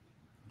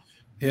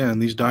 Yeah,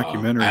 and these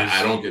documentaries.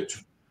 I don't get.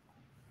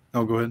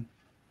 Oh, go ahead.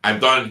 I've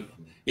done,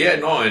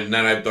 and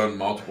then I've done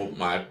multiple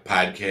my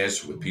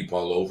podcasts with people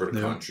all over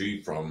the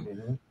country, from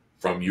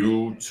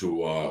you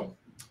to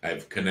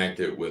I've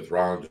connected with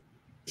Ron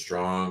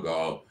Strong,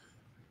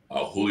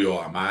 Julio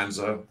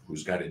Almanza,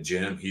 who's got a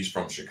gym. He's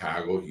from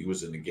Chicago. He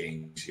was in the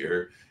gangs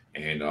here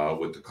and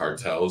with the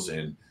cartels,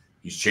 and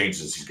he's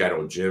changed this. He's got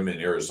a gym in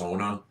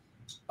Arizona,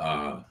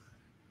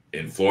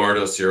 in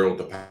Florida. Cyril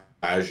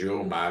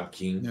DePaggio, Mob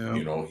King. Yeah.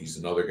 You know, he's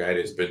another guy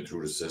that's been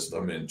through the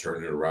system and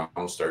turned it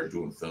around. Started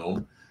doing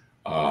film.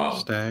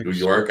 New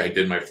York, I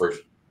did my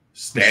first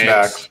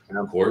Stacks,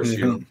 of course.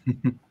 You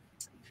know.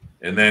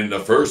 And then the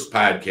first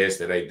podcast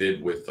that I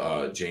did with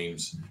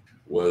James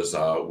was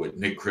with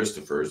Nick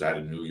Christopher's out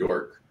of New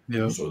York.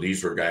 Yeah. So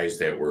these were guys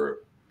that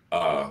were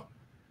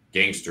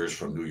gangsters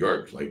from New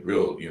York, like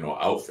real, you know,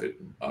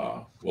 outfit.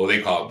 Well,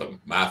 they call it the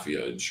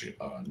mafia in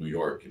New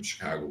York. In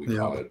Chicago, we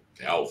call it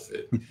the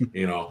outfit,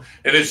 you know.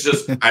 And it's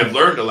just, I've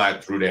learned a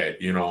lot through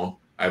that, you know.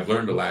 I've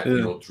learned a lot,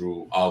 you know,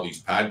 through all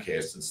these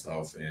podcasts and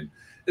stuff. And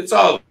it's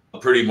all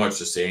pretty much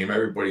the same.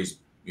 Everybody's,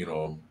 you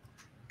know,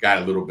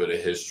 got a little bit of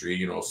history,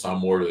 you know, some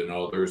more than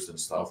others and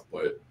stuff.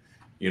 But,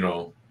 you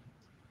know,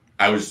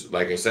 I was,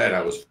 like I said,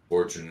 I was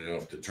fortunate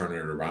enough to turn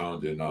it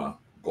around and go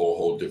a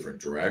whole different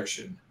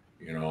direction,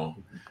 you know.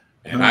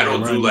 And I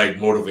don't do like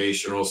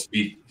motivational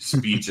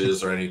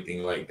speeches or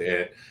anything like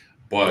that.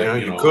 But,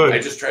 you know, I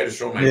just try to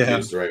show my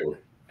kids the right way.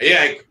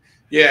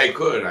 Yeah, I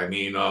could. I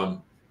mean, I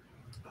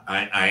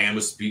am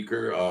a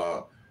speaker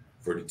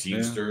for the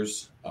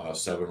Teamsters,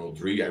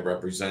 703. I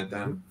represent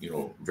them, you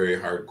know, very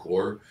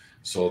hardcore.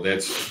 So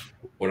that's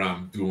what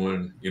I'm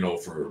doing, you know,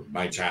 for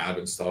my job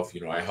and stuff.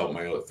 You know, I help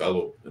my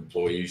fellow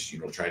employees, you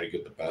know, try to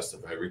get the best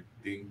of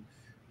everything.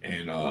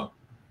 And,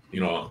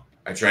 you know,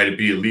 I try to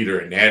be a leader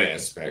in that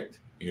aspect,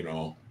 you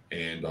know,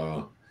 and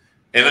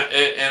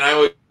I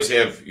always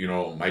have, you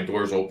know, my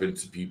doors open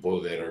to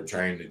people that are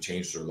trying to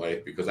change their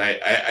life, because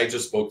I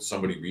just spoke to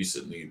somebody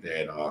recently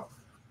that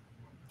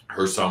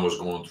her son was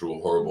going through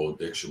a horrible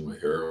addiction with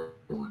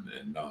heroin,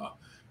 and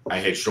I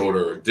had showed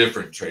her a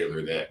different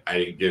trailer that I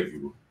didn't give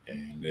you,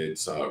 and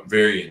it's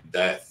very in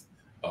depth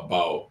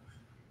about,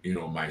 you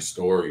know, my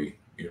story,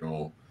 you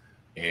know,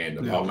 and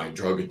about my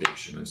drug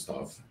addiction and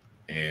stuff,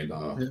 and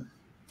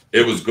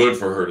it was good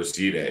for her to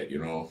see that, you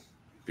know,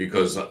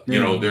 because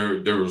you know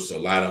there was a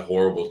lot of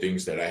horrible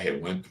things that I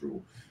had went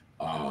through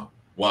while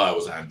I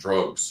was on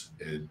drugs,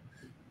 and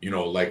you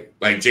know, like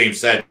James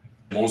said,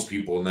 most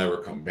people never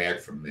come back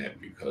from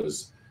that,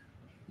 because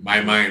my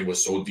mind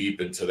was so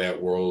deep into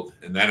that world.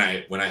 And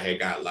then when I had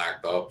got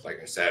locked up, like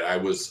I said, I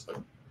was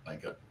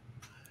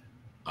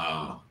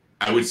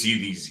I would see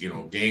these, you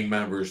know, gang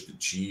members, the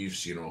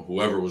chiefs, you know,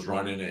 whoever was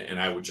running it, and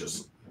I would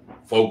just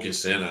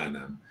focus in on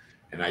them,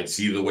 and I'd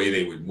see the way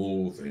they would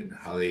move and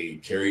how they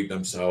carried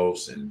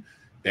themselves, and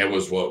that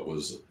was what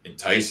was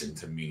enticing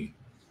to me.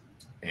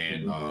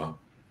 And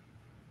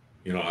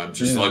you know, I'm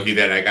just lucky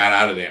that I got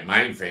out of that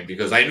mind frame,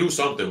 because I knew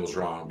something was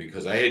wrong,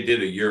 because I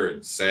did a year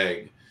in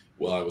SAG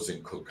while I was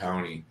in Cook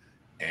County,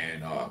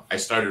 and I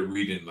started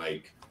reading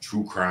like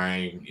true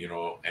crime, you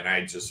know, and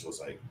I just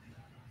was like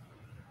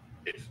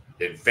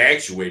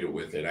infatuated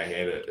with it.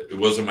 It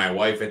wasn't my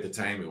wife at the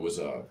time. It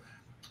was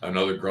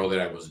another girl that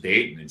I was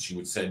dating, and she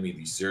would send me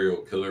these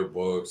serial killer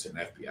books and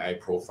FBI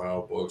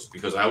profile books,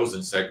 because I was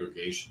in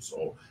segregation.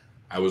 So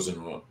I was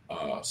in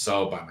a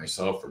cell by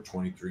myself for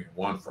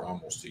 23-1 for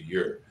almost a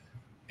year.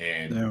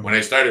 And when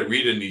I started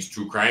reading these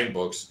true crime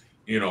books,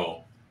 you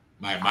know,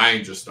 my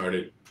mind just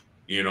started,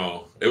 you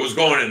know, it was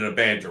going in a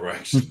bad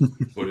direction,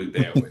 put it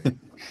that way.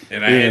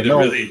 And I had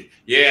to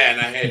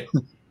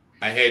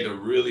I had to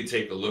really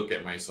take a look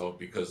at myself,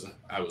 because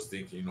I was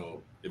thinking, you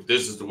know, if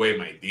this is the way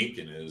my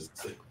thinking is,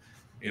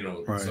 you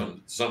know,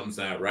 something's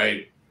not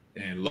right.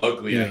 And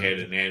luckily I had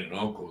an aunt and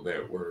uncle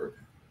that were,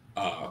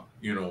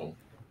 you know,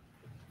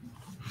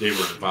 they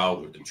were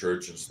involved with the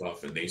church and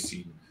stuff, and they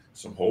seen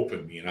some hope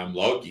in me. And I'm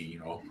lucky, you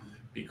know,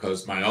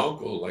 because my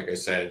uncle, like I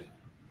said,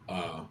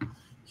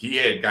 he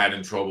had got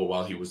in trouble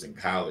while he was in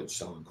college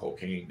selling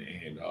cocaine,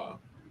 and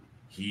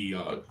he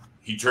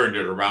turned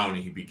it around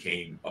and he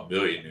became a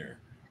millionaire.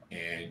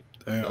 And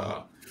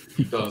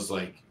he does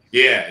like,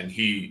 and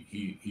he's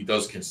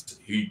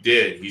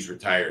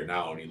retired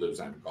now, and he lives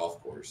on a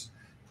golf course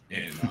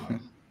in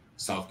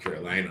South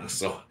Carolina.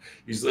 So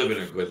he's living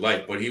a good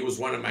life. But he was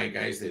one of my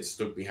guys that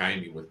stood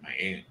behind me with my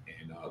aunt,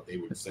 and they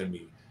would send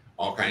me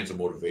all kinds of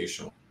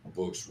motivational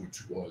books,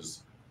 which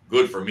was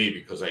good for me,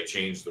 because I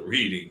changed the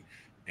reading.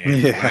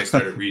 And when I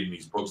started reading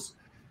these books,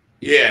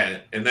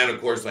 and then of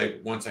course,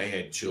 like once I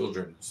had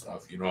children and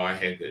stuff, you know, I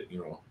had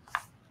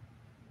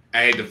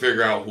to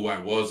figure out who I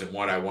was and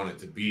what I wanted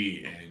to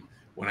be. And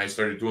when I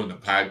started doing the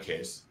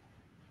podcast,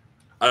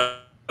 I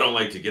don't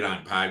like to get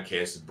on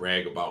podcasts and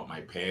brag about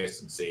my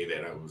past and say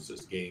that I was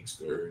this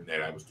gangster and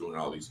that I was doing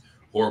all these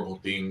horrible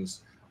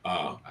things.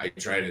 I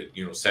try to,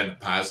 you know, send a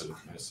positive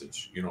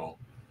message. You know,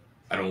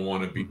 I don't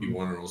want to be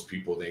one of those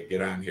people that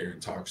get on here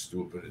and talk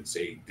stupid and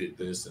say did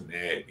this and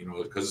that, you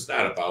know, because it's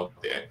not about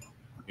that.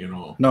 You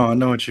know, no, I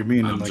know what you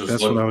mean, and like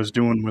that's what I was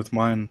doing with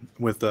mine,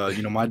 with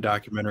you know, my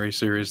documentary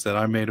series that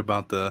I made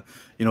about the,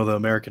 you know, the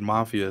American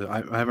Mafia.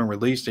 I haven't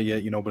released it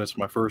yet, you know, but it's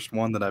my first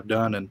one that I've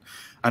done, and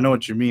I know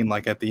what you mean.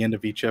 Like at the end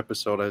of each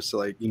episode, I was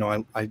like, you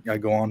know, I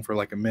go on for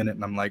like a minute,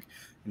 and I'm like,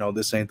 you know,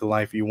 this ain't the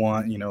life you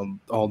want, you know,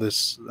 all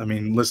this. I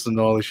mean, listen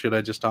to all the shit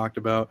I just talked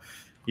about,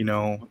 you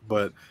know.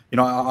 But you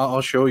know,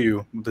 I'll show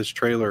you this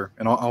trailer,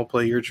 and I'll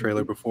play your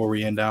trailer before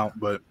we end out.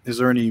 But is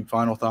there any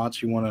final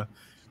thoughts you want to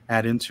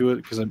add into it?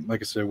 Because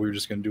like I said, we were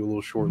just going to do a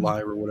little short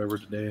live or whatever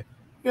today.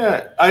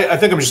 Yeah, I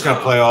think I'm just going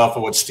to play off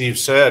of what Steve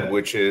said,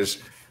 which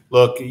is,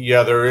 look,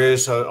 yeah, there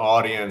is an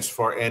audience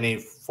for any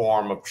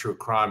form of true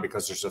crime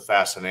because there's a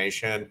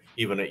fascination,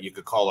 even that you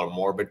could call it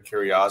morbid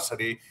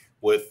curiosity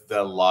with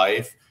the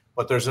life.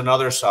 But there's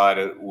another side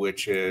of it,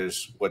 which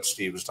is what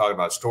Steve was talking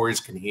about. Stories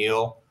can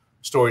heal,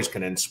 stories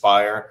can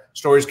inspire,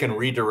 stories can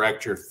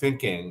redirect your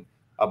thinking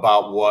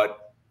about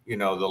what, you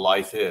know, the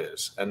life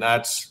is. And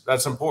that's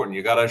important.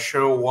 You got to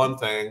show one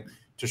thing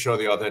to show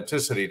the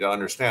authenticity, to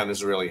understand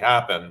this really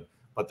happened,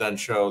 but then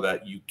show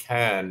that you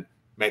can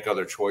make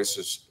other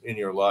choices in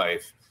your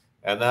life.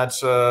 And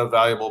that's a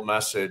valuable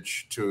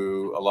message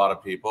to a lot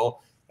of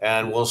people,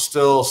 and will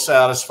still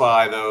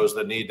satisfy those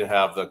that need to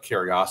have the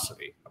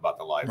curiosity about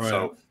the life. Right.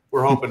 So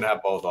we're hoping to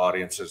have both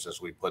audiences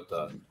as we put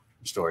the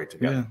story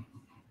together.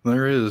 Yeah,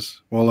 there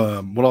is.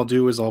 Well, what I'll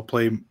do is I'll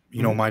play,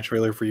 you know, my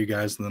trailer for you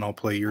guys, and then I'll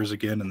play yours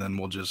again, and then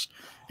we'll just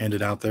end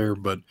it out there.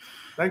 But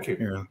thank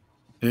you.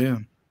 Yeah.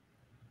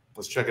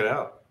 Let's check it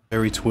out.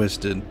 Very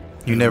twisted.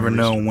 You never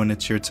know when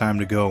it's your time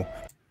to go.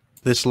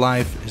 This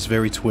life is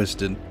very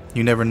twisted.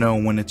 You never know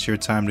when it's your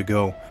time to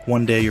go.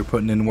 One day you're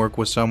putting in work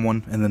with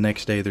someone, and the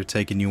next day they're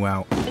taking you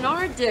out. In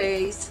our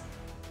days,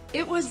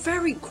 it was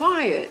very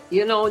quiet.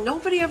 You know,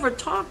 nobody ever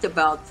talked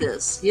about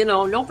this. You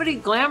know, nobody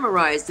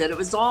glamorized it. It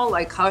was all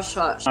like hush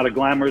hush. Not a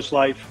glamorous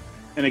life.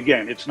 And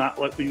again, it's not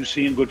what you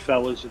see in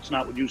Goodfellas. It's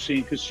not what you see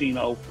in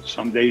Casino.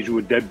 Some days you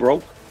were dead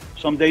broke.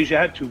 Some days you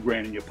had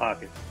 $2,000 in your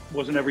pocket. It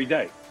wasn't every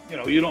day. You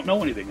know, you don't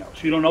know anything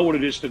else. You don't know what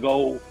it is to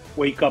go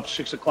wake up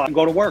 6 o'clock and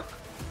go to work.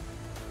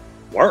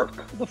 Work?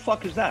 What the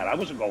fuck is that? I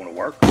wasn't going to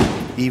work.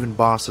 Even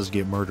bosses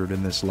get murdered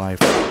in this life.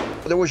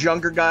 There was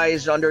younger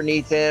guys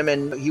underneath him,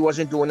 and he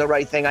wasn't doing the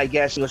right thing, I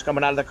guess. He was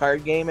coming out of the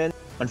card game, and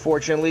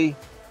unfortunately,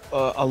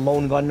 a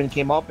lone gunman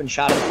came up and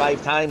shot him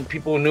 5 times.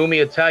 People who knew me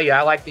would tell you,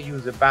 I like to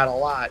use the bat a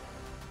lot.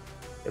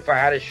 If I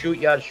had to shoot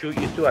you, I'd shoot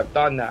you too. I've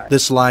done that.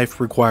 This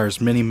life requires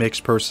many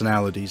mixed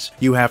personalities.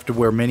 You have to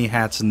wear many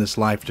hats in this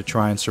life to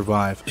try and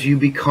survive. You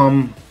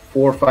become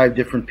 4 or 5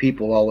 different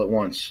people all at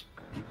once.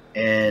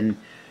 And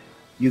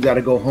you got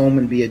to go home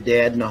and be a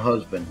dad and a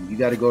husband. You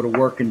got to go to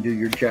work and do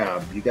your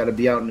job. You got to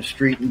be out in the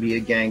street and be a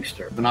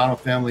gangster. Bonanno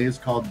family is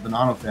called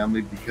Bonanno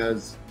family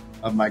because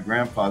of my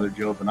grandfather,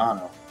 Joe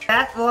Bonanno.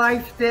 That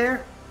life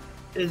there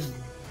is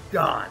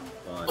done.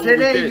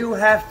 Today you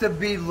have to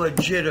be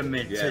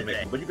legitimate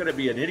today. But you got to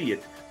be an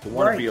idiot to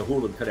want to be a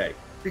hooligan today.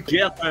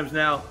 Jail time's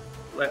now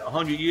like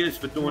 100 years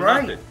for doing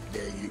nothing.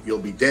 Yeah, you'll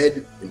be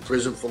dead, in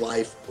prison for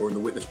life, or in the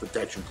witness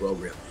protection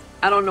program.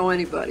 I don't know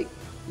anybody.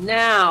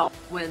 Now,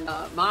 when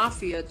the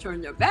mafia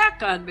turned their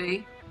back on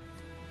me,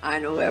 I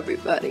know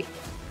everybody.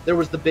 There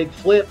was the big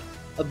flip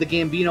of the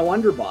Gambino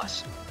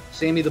underboss,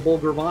 Sammy the Bull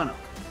Gravano.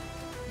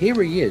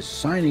 Here he is,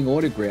 signing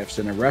autographs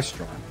in a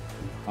restaurant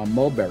on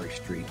Mulberry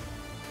Street.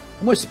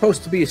 And was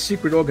supposed to be a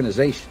secret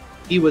organization.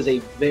 He was a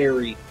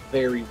very,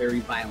 very, very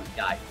violent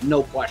guy.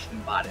 No question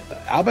about it.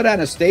 Albert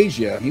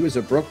Anastasia, he was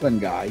a Brooklyn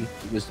guy.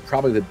 He was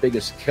probably the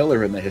biggest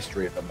killer in the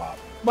history of the mob.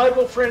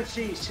 Michael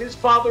Francis, his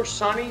father,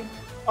 Sonny,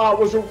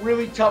 was a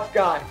really tough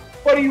guy.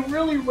 But he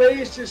really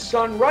raised his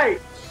son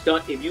right.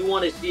 If you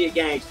want to see a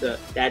gangster,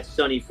 that's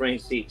Sonny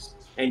Francis.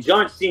 And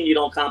John Sr.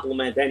 don't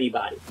compliment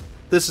anybody.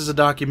 This is a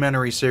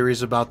documentary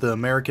series about the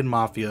American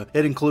Mafia.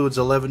 It includes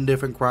 11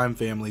 different crime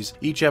families.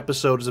 Each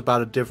episode is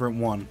about a different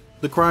one.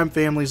 The crime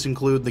families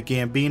include the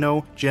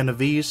Gambino,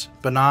 Genovese,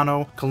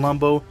 Bonanno,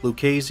 Colombo,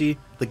 Lucchese,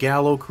 the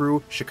Gallo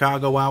Crew,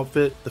 Chicago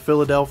Outfit, the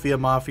Philadelphia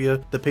Mafia,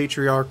 the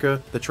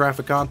Patriarca, the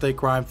Trafficante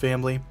crime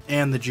family,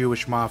 and the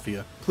Jewish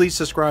Mafia. Please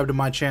subscribe to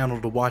my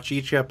channel to watch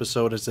each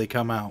episode as they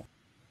come out.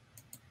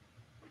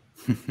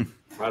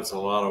 That's a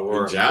lot of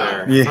work. Good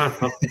job. There.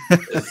 Yeah.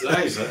 It's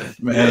nice.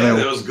 Man,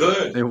 it was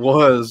good. It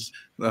was.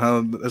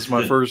 That's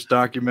my first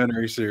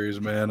documentary series,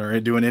 man, or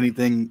doing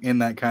anything in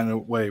that kind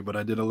of way. But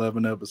I did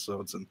 11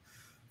 episodes, and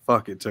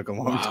fuck, it took a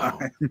long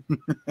time.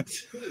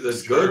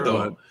 That's good,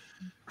 though.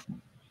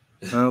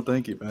 Oh,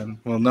 thank you, man.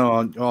 Well,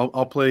 no,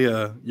 I'll play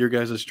your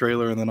guys'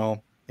 trailer, and then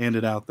I'll end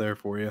it out there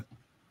for you.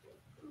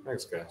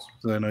 Thanks, guys.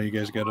 So I know you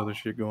guys got other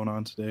shit going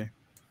on today.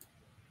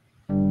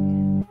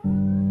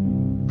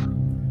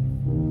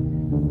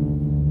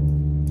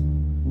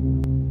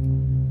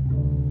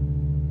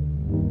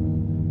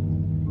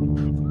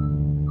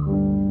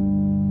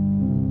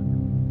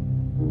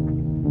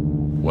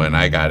 When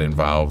I got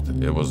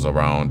involved, it was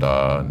around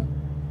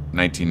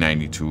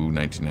 1992,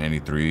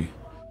 1993.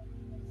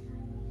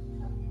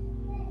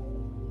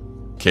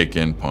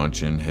 Kicking,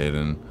 punching,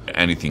 hitting,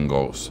 anything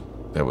goes.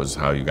 That was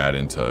how you got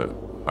into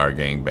our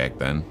gang back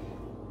then.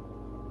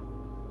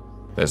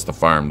 That's the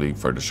farm league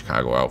for the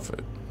Chicago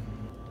Outfit.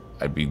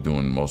 I'd be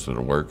doing most of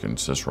the work in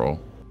Cicero.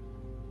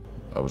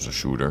 I was a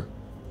shooter.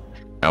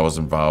 I was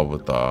involved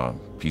with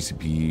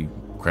PCP,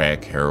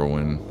 crack,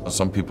 heroin.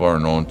 Some people are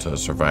known to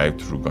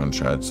survive through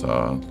gunshots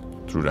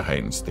through the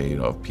heightened state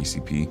of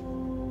PCP.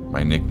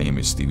 My nickname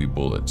is Stevie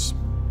Bullets.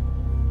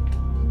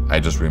 I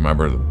just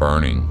remember the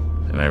burning,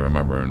 and I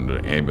remember in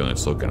the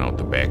ambulance looking out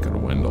the back of the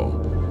window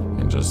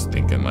and just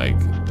thinking like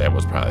that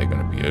was probably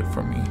going to be it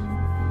for me.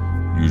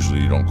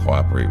 Usually you don't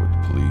cooperate with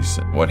the police.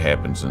 What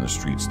happens in the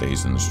streets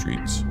stays in the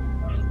streets.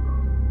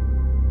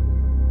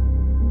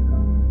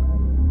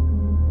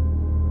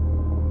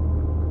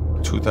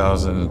 In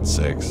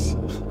 2006,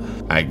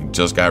 I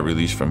just got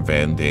released from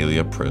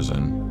Vandalia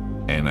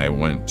prison, and I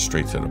went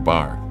straight to the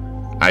bar.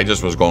 I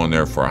just was going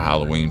there for a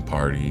Halloween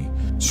party,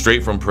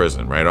 straight from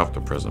prison, right off the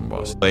prison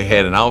bus. They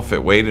had an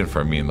outfit waiting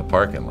for me in the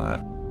parking lot.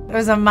 It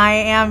was a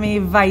Miami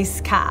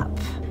Vice cop,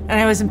 and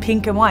I was in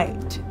pink and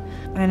white.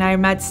 And I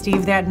met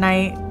Steve that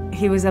night.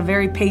 He was a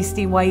very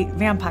pasty white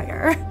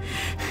vampire.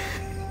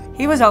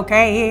 He was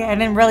okay. I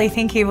didn't really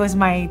think he was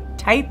my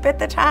type at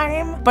the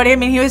time. But I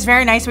mean, he was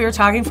very nice. We were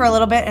talking for a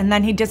little bit, and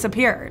then he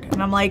disappeared.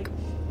 And I'm like,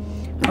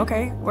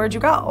 okay, where'd you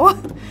go?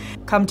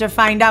 Come to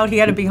find out, he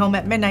had to be home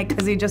at midnight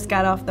because he just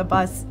got off the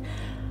bus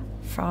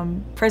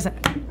from prison.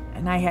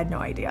 And I had no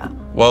idea.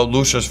 Well,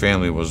 Lucia's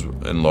family was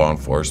in law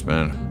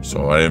enforcement,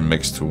 so I didn't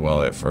mix too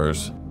well at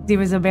first. He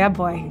was a bad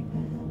boy,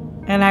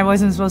 and I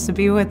wasn't supposed to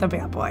be with a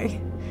bad boy.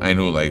 I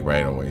knew like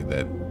right away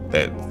that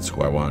that's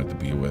who I wanted to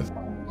be with.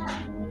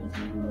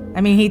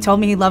 I mean, he told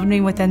me he loved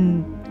me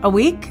within a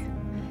week.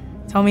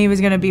 Told me he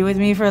was gonna be with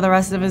me for the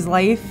rest of his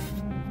life.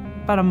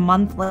 About a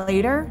month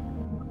later,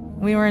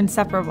 we were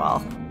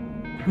inseparable.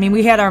 I mean,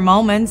 we had our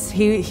moments.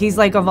 He's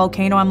like a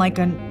volcano, I'm like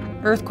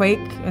an earthquake,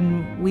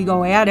 and we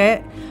go at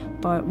it,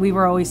 but we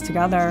were always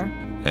together.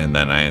 And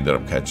then I ended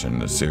up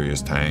catching a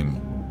serious time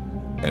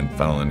and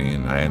felony,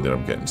 and I ended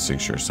up getting a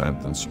 6-year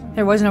sentence.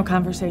 There was no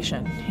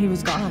conversation. He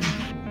was gone.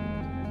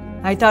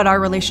 I thought our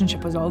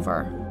relationship was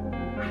over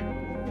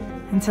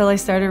until I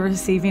started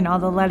receiving all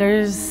the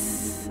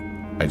letters.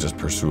 I just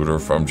pursued her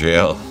from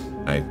jail.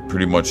 I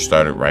pretty much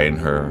started writing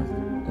her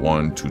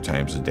 1-2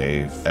 times a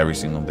day, every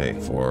single day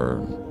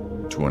for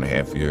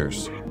 2.5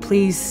 years.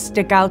 Please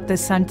stick out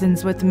this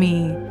sentence with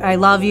me. I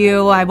love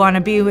you, I want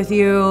to be with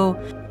you.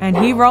 And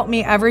he wrote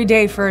me every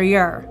day for a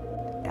year.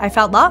 I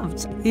felt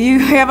loved. You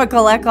have a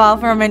collect call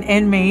from an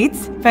inmate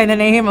by the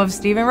name of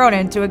Steve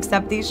Roden to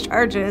accept these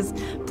charges.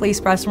 Please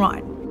press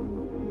 1.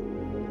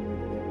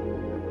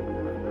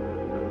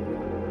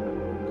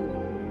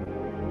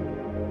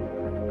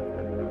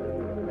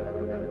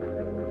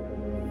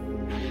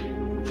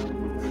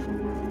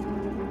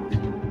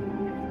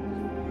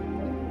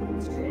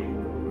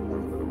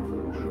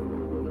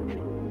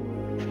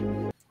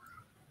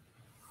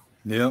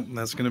 Yep,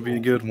 that's going to be a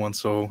good one.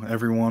 So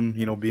everyone,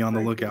 be on the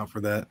lookout for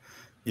that.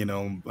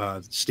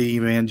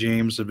 Steve and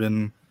James have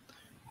been,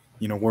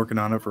 working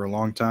on it for a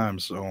long time.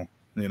 So,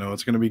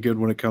 it's going to be good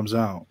when it comes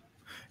out.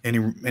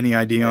 Any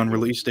idea on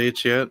release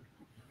dates yet?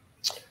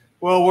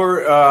 Well,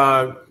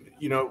 we're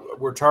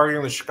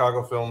targeting the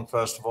Chicago Film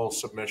Festival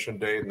submission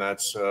date, and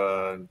that's,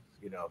 in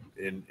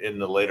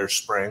the later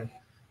spring.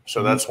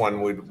 So that's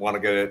when we'd want to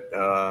get it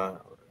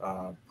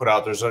put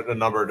out. There's a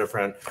number of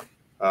different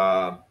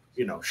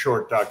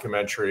short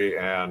documentary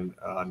and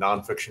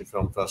nonfiction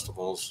film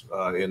festivals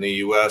in the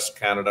U.S.,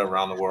 Canada,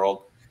 around the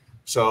world.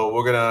 So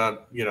we're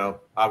gonna,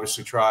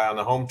 obviously try on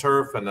the home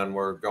turf, and then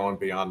we're going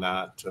beyond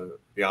that to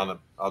beyond the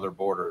other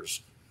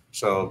borders.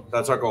 So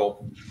that's our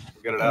goal.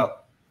 Get it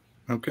out.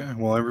 Okay.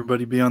 Well,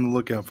 everybody be on the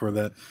lookout for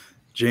that.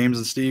 James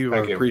and Steve, I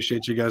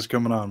appreciate you guys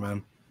coming on,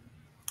 man.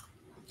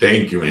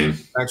 Thank you, man.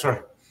 Thanks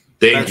for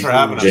Thanks for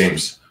having us,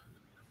 James.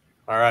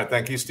 All right.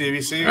 Thank you,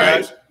 Stevie. See you All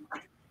guys.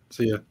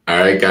 See ya. All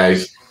right,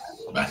 guys.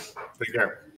 Bye. Take care.